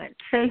moment.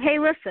 Say, hey,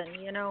 listen,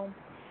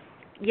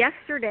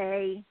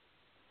 yesterday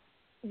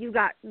you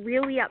got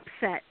really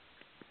upset,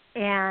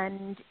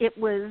 and it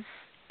was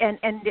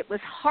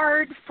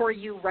hard for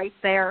you right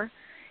there,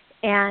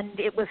 and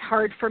it was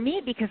hard for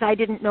me because I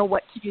didn't know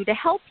what to do to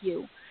help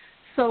you.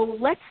 So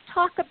let's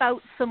talk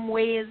about some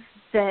ways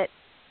that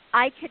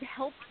I could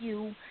help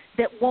you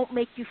that won't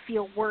make you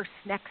feel worse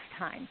next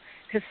time.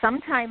 Because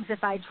sometimes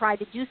if I try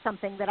to do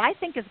something that I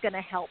think is going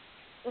to help,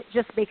 it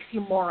just makes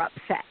you more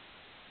upset.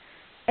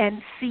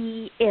 And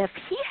see if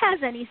he has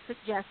any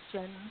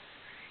suggestions.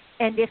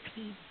 And if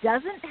he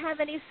doesn't have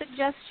any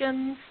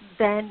suggestions,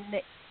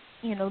 then,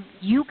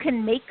 you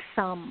can make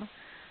some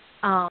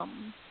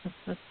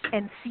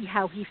and see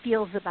how he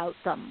feels about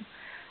them.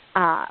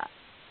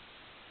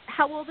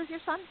 How old is your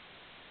son?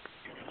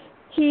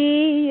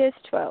 He is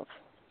 12.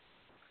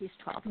 He's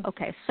 12.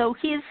 Okay, so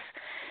he's...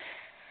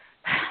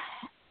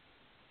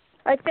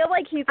 I feel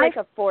like he's like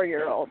a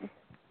 4-year-old,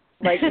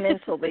 like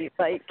mentally,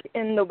 like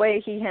in the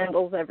way he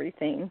handles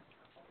everything.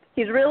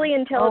 He's really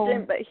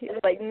intelligent, but he's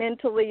like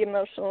mentally,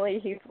 emotionally,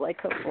 he's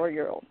like a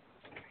 4-year-old.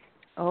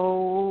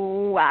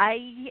 Oh,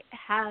 I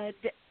had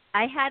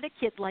a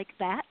kid like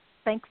that.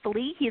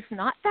 Thankfully, he's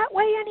not that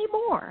way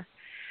anymore.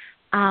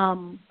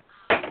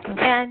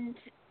 And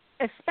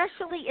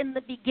especially in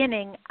the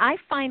beginning, I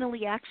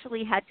finally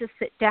actually had to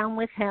sit down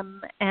with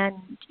him, and,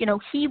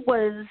 he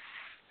was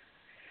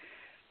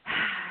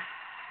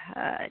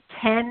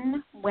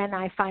 10 when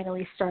I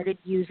finally started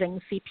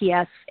using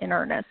CPS in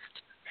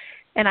earnest.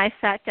 And I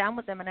sat down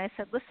with him and I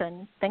said,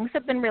 listen, things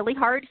have been really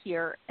hard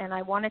here, and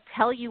I want to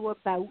tell you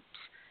about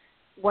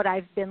what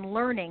I've been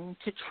learning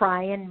to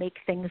try and make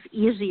things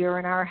easier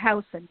in our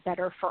house and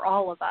better for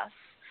all of us.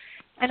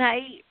 And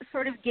I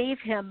sort of gave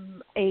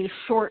him a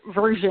short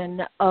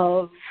version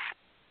of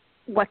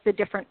what the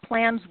different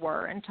plans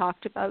were and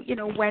talked about,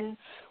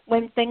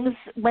 when things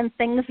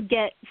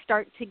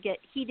start to get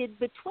heated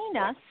between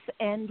us,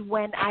 and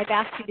when I've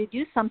asked you to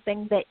do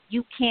something that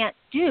you can't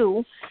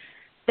do,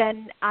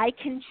 then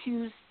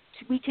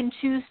we can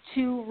choose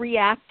to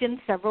react in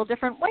several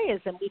different ways,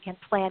 and we can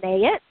plan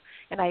A it,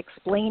 and I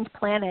explained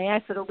plan A.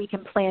 I said, or we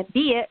can plan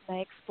B it, and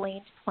I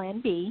explained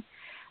plan B.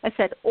 I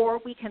said, or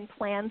we can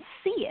plan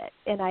C it,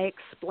 and I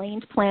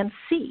explained plan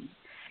C.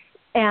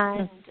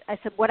 And I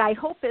said, what I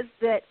hope is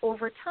that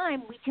over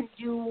time we can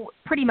do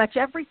pretty much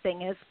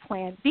everything as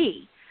plan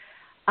B.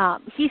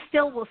 He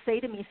still will say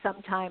to me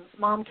sometimes,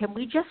 Mom, can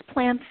we just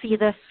plan C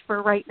this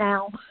for right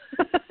now?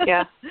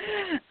 Yeah.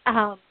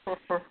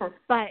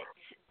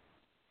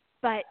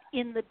 But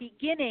in the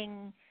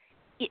beginning,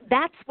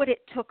 that's what it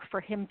took for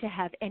him to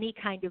have any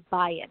kind of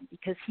buy-in,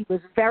 because he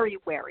was very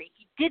wary.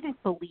 He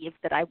didn't believe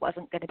that I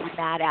wasn't going to be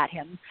mad at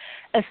him,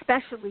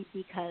 especially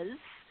because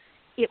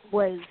it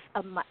was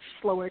a much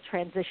slower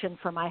transition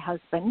for my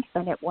husband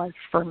than it was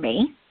for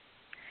me.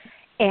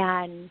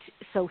 And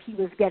so he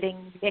was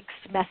getting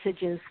mixed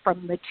messages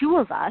from the two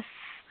of us.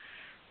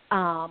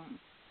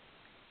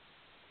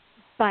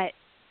 But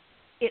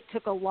it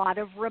took a lot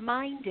of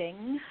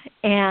reminding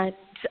and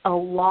a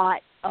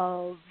lot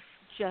of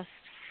just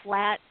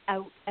flat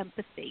out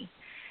empathy.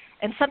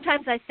 And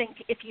sometimes I think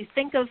if you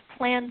think of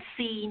Plan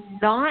C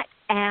not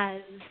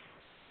as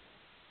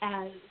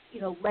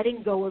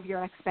letting go of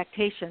your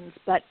expectations,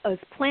 but as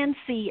Plan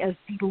C as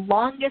the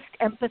longest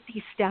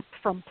empathy step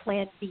from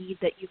Plan B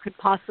that you could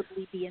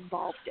possibly be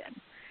involved in.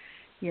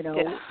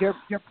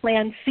 Your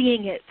plan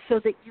seeing it so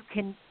that you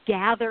can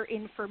gather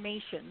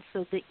information,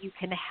 so that you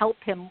can help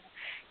him,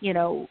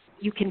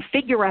 you can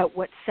figure out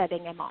what's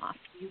setting him off.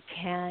 You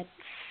can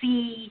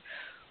see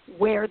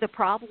where the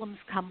problems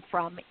come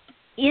from.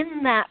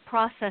 In that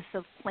process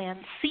of plan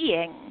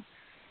seeing,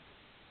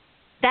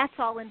 that's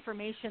all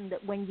information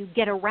that when you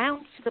get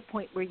around to the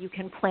point where you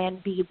can plan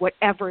B,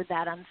 whatever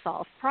that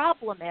unsolved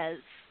problem is,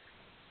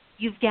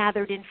 you've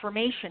gathered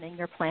information in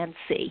your plan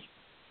C.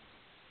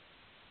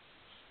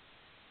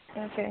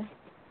 Okay.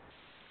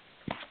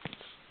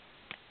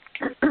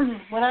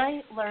 When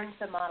I learned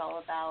the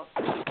model about,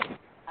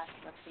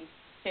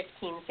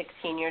 15,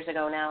 16 years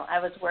ago now, I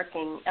was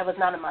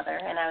not a mother,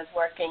 and I was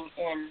working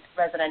in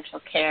residential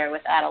care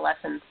with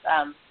adolescents,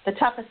 the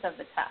toughest of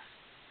the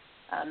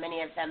tough.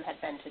 Many of them had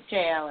been to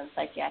jail and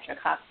psychiatric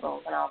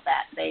hospitals and all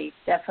that. They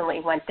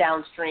definitely went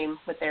downstream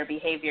with their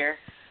behavior,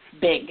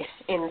 big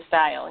in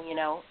style,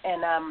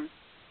 And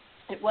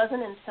it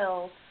wasn't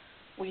until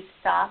we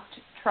stopped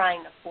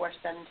trying to force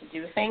them to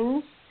do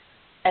things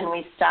and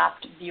we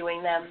stopped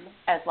viewing them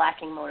as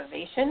lacking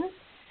motivation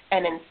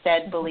and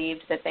instead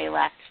believed that they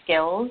lacked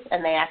skills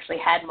and they actually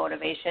had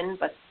motivation,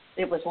 but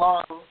it was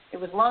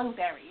long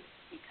buried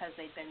because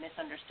they'd been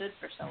misunderstood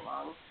for so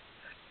long,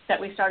 that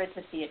we started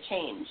to see a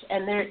change.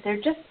 And there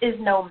just is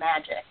no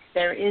magic.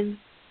 There is,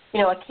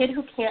 a kid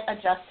who can't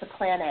adjust to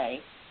plan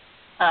A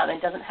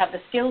and doesn't have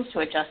the skills to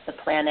adjust to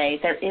plan A,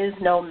 there is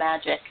no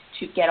magic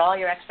to get all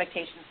your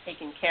expectations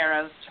taken care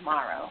of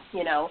tomorrow,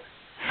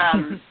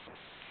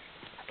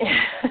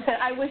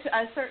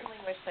 I certainly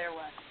wish there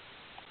was.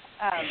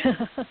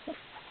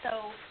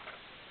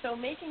 So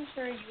making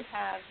sure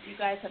you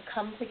guys have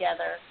come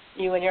together,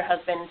 you and your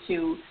husband,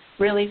 to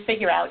really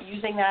figure out,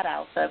 using that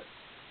alpha,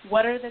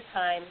 what are the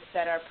times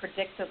that are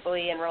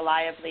predictably and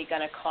reliably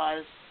going to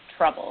cause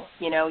trouble.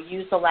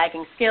 Use the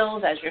lagging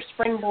skills as your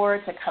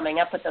springboard to coming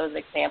up with those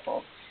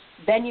examples.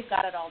 Then you've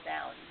got it all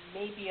down.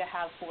 Maybe you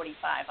have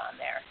 45 on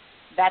there.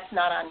 That's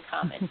not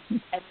uncommon.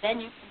 And then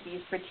you can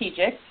be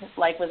strategic,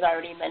 like was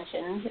already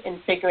mentioned,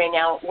 in figuring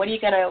out what are you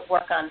going to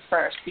work on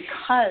first,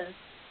 because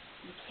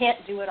you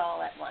can't do it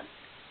all at once.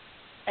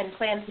 And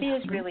Plan C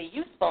is really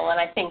useful, and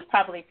I think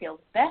probably feels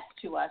best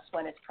to us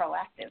when it's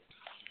proactive,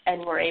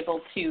 and we're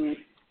able to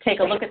take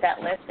a look at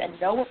that list and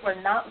know what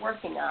we're not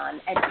working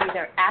on and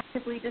either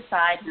actively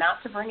decide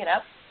not to bring it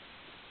up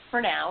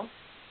for now,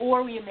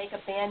 or we make a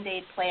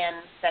Band-Aid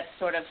plan that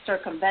sort of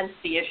circumvents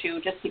the issue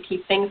just to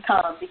keep things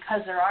calm,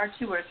 because there are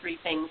 2 or 3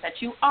 things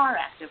that you are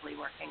actively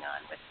working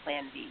on with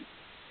Plan B.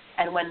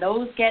 And when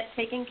those get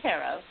taken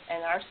care of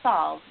and are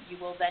solved, you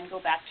will then go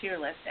back to your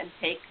list and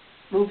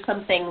move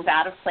some things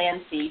out of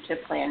Plan C to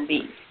Plan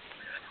B.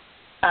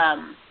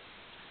 And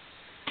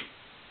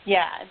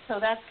so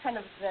that's kind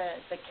of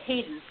the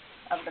cadence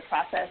of the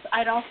process.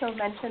 I'd also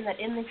mention that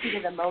in the heat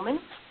of the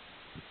moment,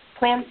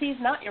 Plan C is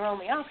not your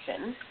only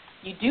option.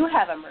 You do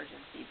have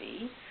Emergency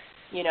B,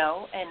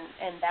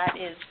 and that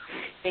is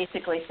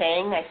basically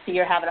saying, I see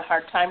you're having a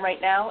hard time right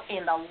now,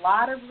 and a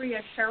lot of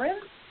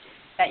reassurance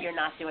that you're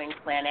not doing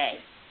Plan A.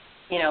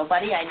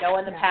 Buddy, I know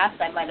in the past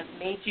I might have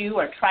made you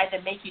or tried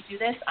to make you do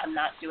this. I'm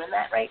not doing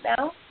that right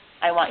now.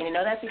 I want you to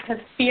know that, because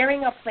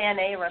fearing a Plan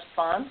A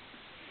response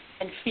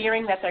and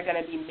fearing that they're going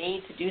to be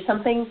made to do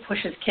something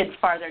pushes kids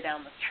farther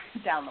down the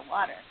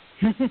water.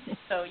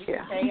 So you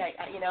can say, I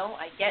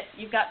get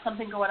you've got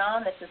something going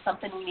on. This is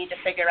something we need to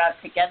figure out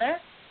together.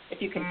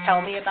 If you can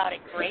tell me about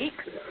it, great.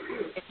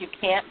 If you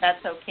can't,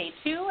 that's okay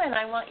too. And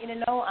I want you to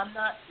know I'm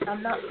not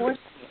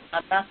forcing you.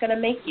 I'm not going to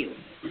make you.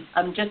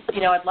 I'm just,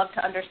 I'd love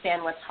to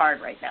understand what's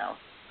hard right now.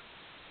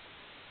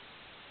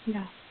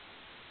 Yeah.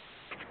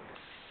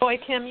 Boy,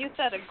 Kim, you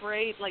said a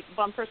great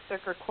bumper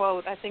sticker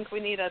quote. I think we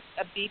need a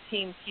B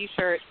Team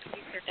T-shirt,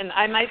 and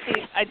I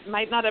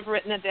might not have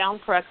written it down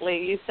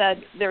correctly. You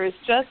said there is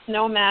just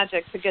no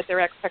magic to get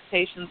their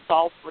expectations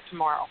solved for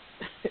tomorrow.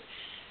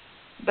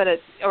 But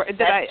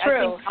that's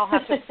true. I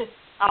think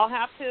I'll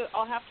have to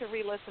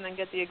re-listen and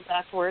get the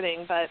exact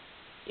wording. But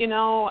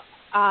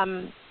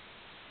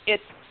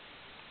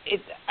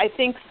I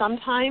think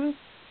sometimes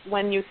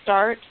when you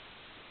start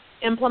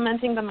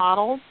implementing the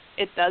model,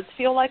 it does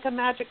feel like a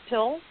magic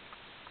pill,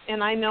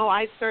 and I know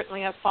I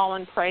certainly have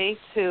fallen prey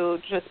to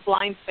just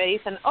blind faith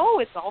and,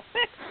 it's all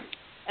fixed.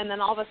 And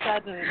then all of a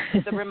sudden,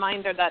 the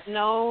reminder that,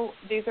 no,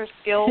 these are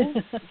skills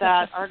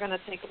that are going to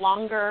take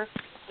longer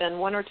than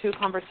one or two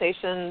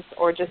conversations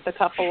or just a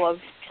couple of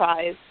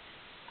tries.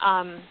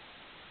 And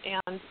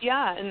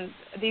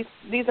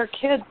these are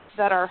kids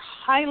that are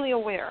highly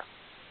aware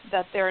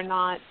that they're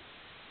not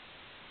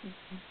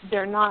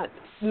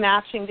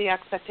matching the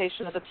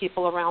expectation of the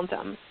people around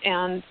them.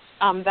 And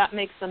that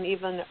makes them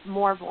even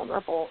more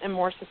vulnerable and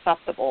more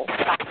susceptible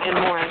and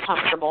more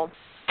uncomfortable.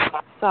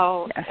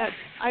 So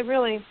I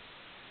really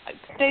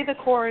stay the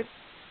course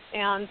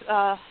and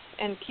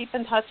keep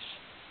in touch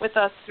with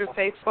us through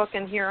Facebook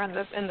and here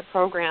in the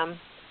program,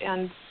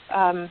 and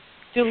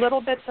do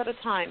little bits at a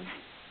time,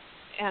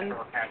 and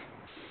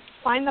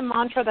find the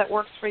mantra that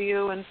works for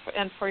you and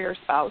for your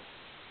spouse.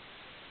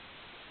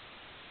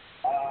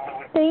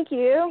 Thank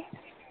you.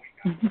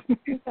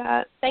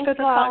 Thanks for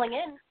calling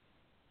in.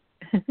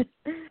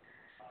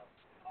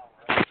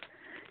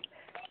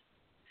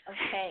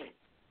 Okay.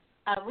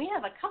 We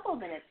have a couple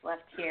minutes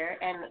left here,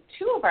 and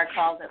two of our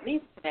calls, at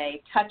least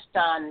today, touched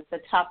on the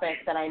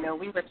topic that I know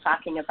we were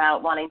talking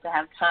about, wanting to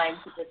have time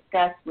to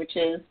discuss, which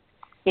is,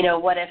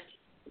 what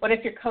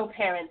if your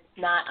co-parent's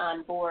not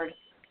on board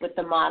with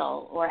the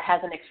model or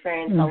hasn't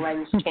experienced a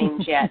lens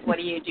change yet? What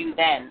do you do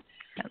then?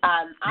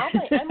 I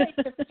might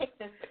just kick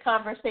this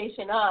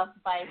conversation off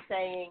by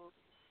saying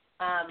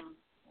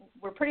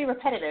we're pretty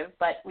repetitive,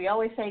 but we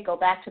always say go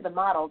back to the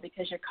model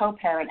because your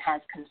co-parent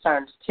has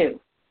concerns too.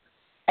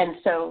 And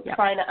so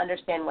trying to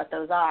understand what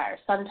those are.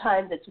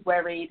 Sometimes it's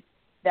worried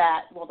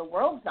that, the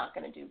world's not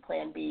going to do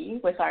Plan B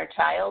with our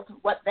child.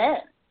 What then?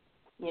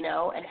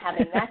 And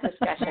having that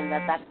discussion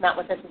that's not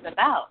what this is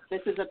about.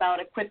 This is about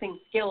equipping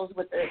skills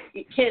with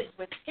the kids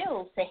with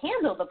skills to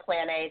handle the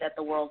Plan A that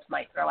the world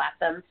might throw at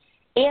them,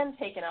 and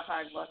taking a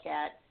hard look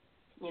at,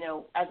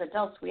 as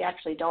adults, we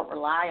actually don't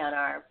rely on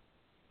our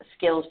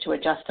skills to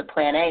adjust to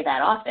Plan A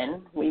that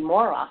often. We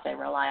more often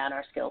rely on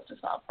our skills to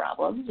solve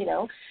problems,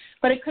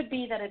 But it could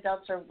be that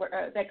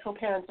that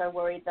co-parents are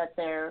worried that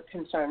their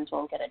concerns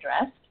won't get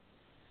addressed.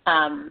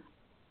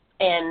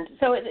 And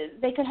so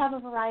they could have a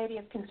variety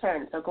of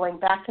concerns. So going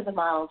back to the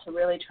model to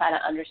really try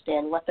to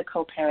understand what the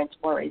co-parents'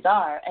 worries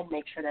are and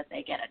make sure that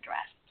they get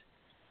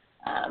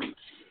addressed.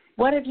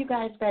 What have you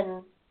guys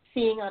been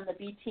seeing on the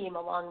B team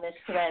along this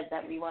thread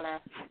that we want to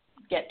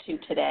get to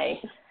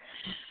today?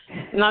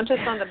 Not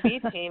just on the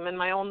B team, in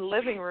my own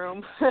living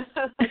room. There's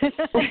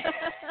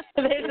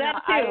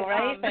that too,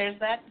 right? There's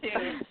that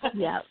too.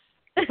 Yeah.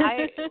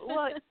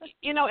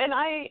 And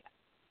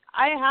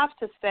I have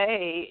to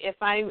say, if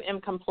I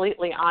am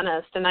completely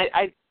honest, and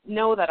I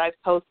know that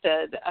I've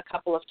posted a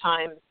couple of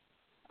times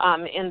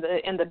in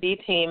the B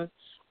team,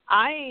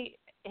 I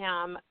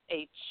am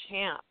a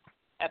champ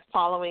at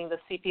following the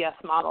CPS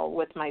model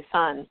with my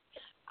son.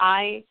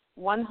 I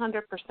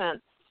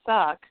 100%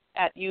 suck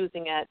at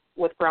using it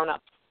with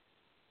grown-ups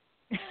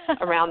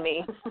around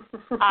me.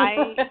 I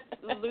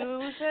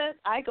lose it.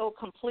 I go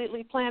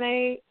completely Plan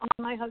A on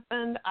my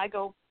husband.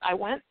 I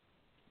went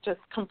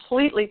just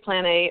completely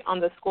Plan A on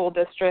the school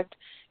district.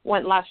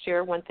 Went last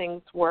year when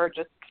things were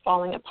just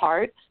falling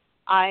apart.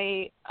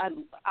 I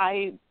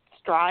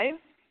strive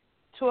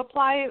to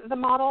apply the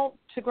model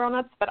to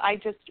grown-ups, but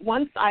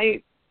once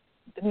I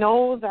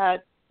know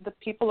that the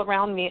people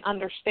around me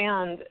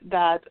understand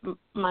that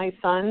my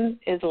son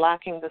is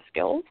lacking the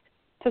skills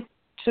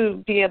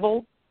to be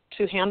able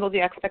to handle the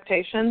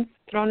expectations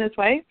thrown his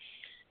way,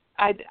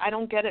 I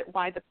don't get it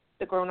why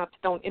the grown-ups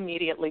don't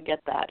immediately get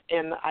that,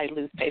 and I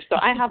lose pace. So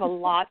I have a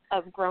lot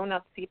of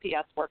grown-up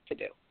CPS work to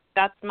do.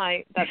 That's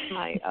my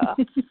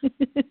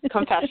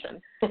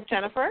confession.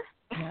 Jennifer?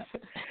 Yeah.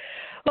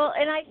 Well,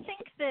 and I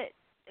think that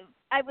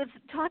I was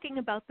talking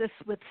about this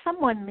with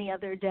someone the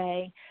other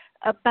day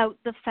about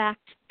the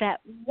fact that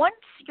once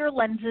your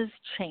lenses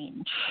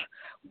change,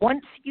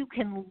 once you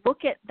can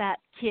look at that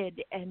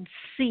kid and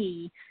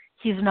see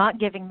he's not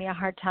giving me a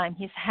hard time,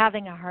 he's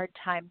having a hard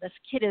time, this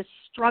kid is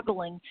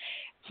struggling,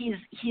 he's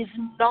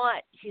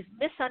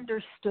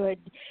misunderstood,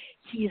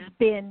 he's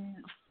been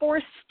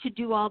forced to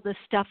do all this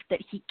stuff that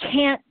he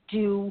can't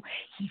do,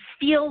 he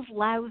feels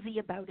lousy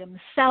about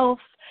himself,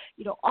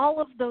 all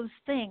of those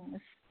things.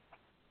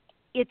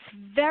 It's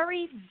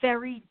very,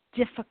 very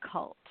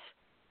difficult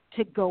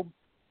to go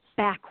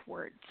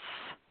backwards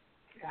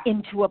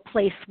into a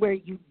place where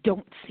you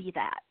don't see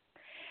that.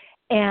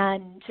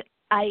 And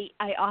I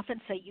often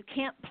say you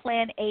can't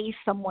Plan A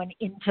someone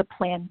into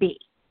Plan B.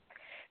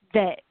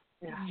 That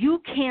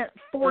you can't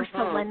force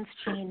a lens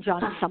change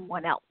on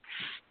someone else.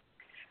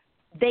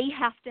 They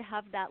have to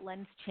have that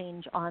lens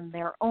change on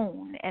their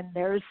own. And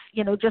there's,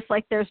 just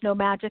like there's no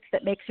magic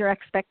that makes your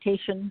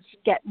expectations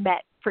get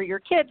met for your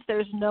kids,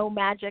 there's no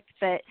magic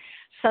that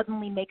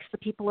suddenly makes the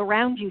people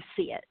around you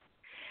see it.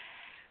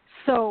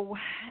 So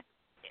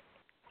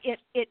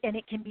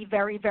it can be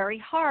very, very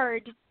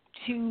hard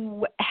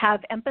to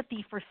have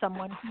empathy for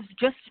someone who's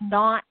just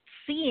not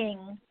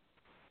seeing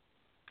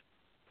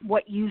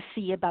what you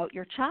see about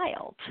your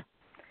child.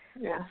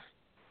 Yeah.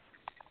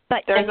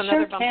 But there's it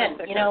another sure can.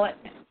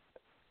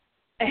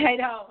 I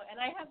know, and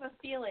I have a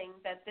feeling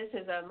that this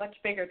is a much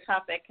bigger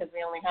topic because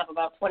we only have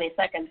about 20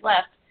 seconds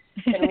left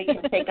than we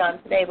can take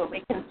on today, but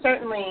we can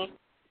certainly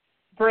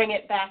bring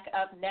it back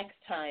up next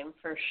time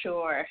for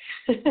sure.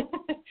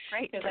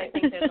 Great. Because I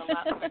think there's a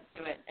lot more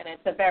to it, and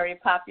it's a very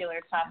popular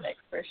topic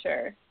for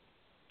sure.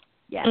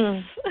 Yes.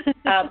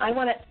 I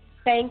want to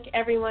thank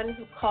everyone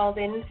who called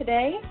in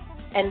today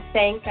and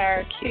thank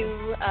our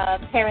two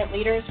parent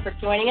leaders for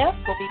joining us.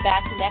 We'll be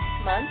back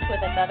next month with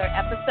another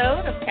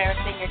episode of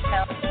Parenting Your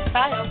Challenging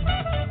Child.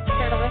 Be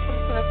sure to listen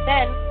to us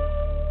then.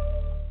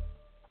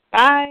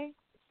 Bye.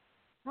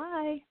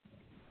 Bye.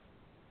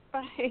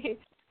 Bye.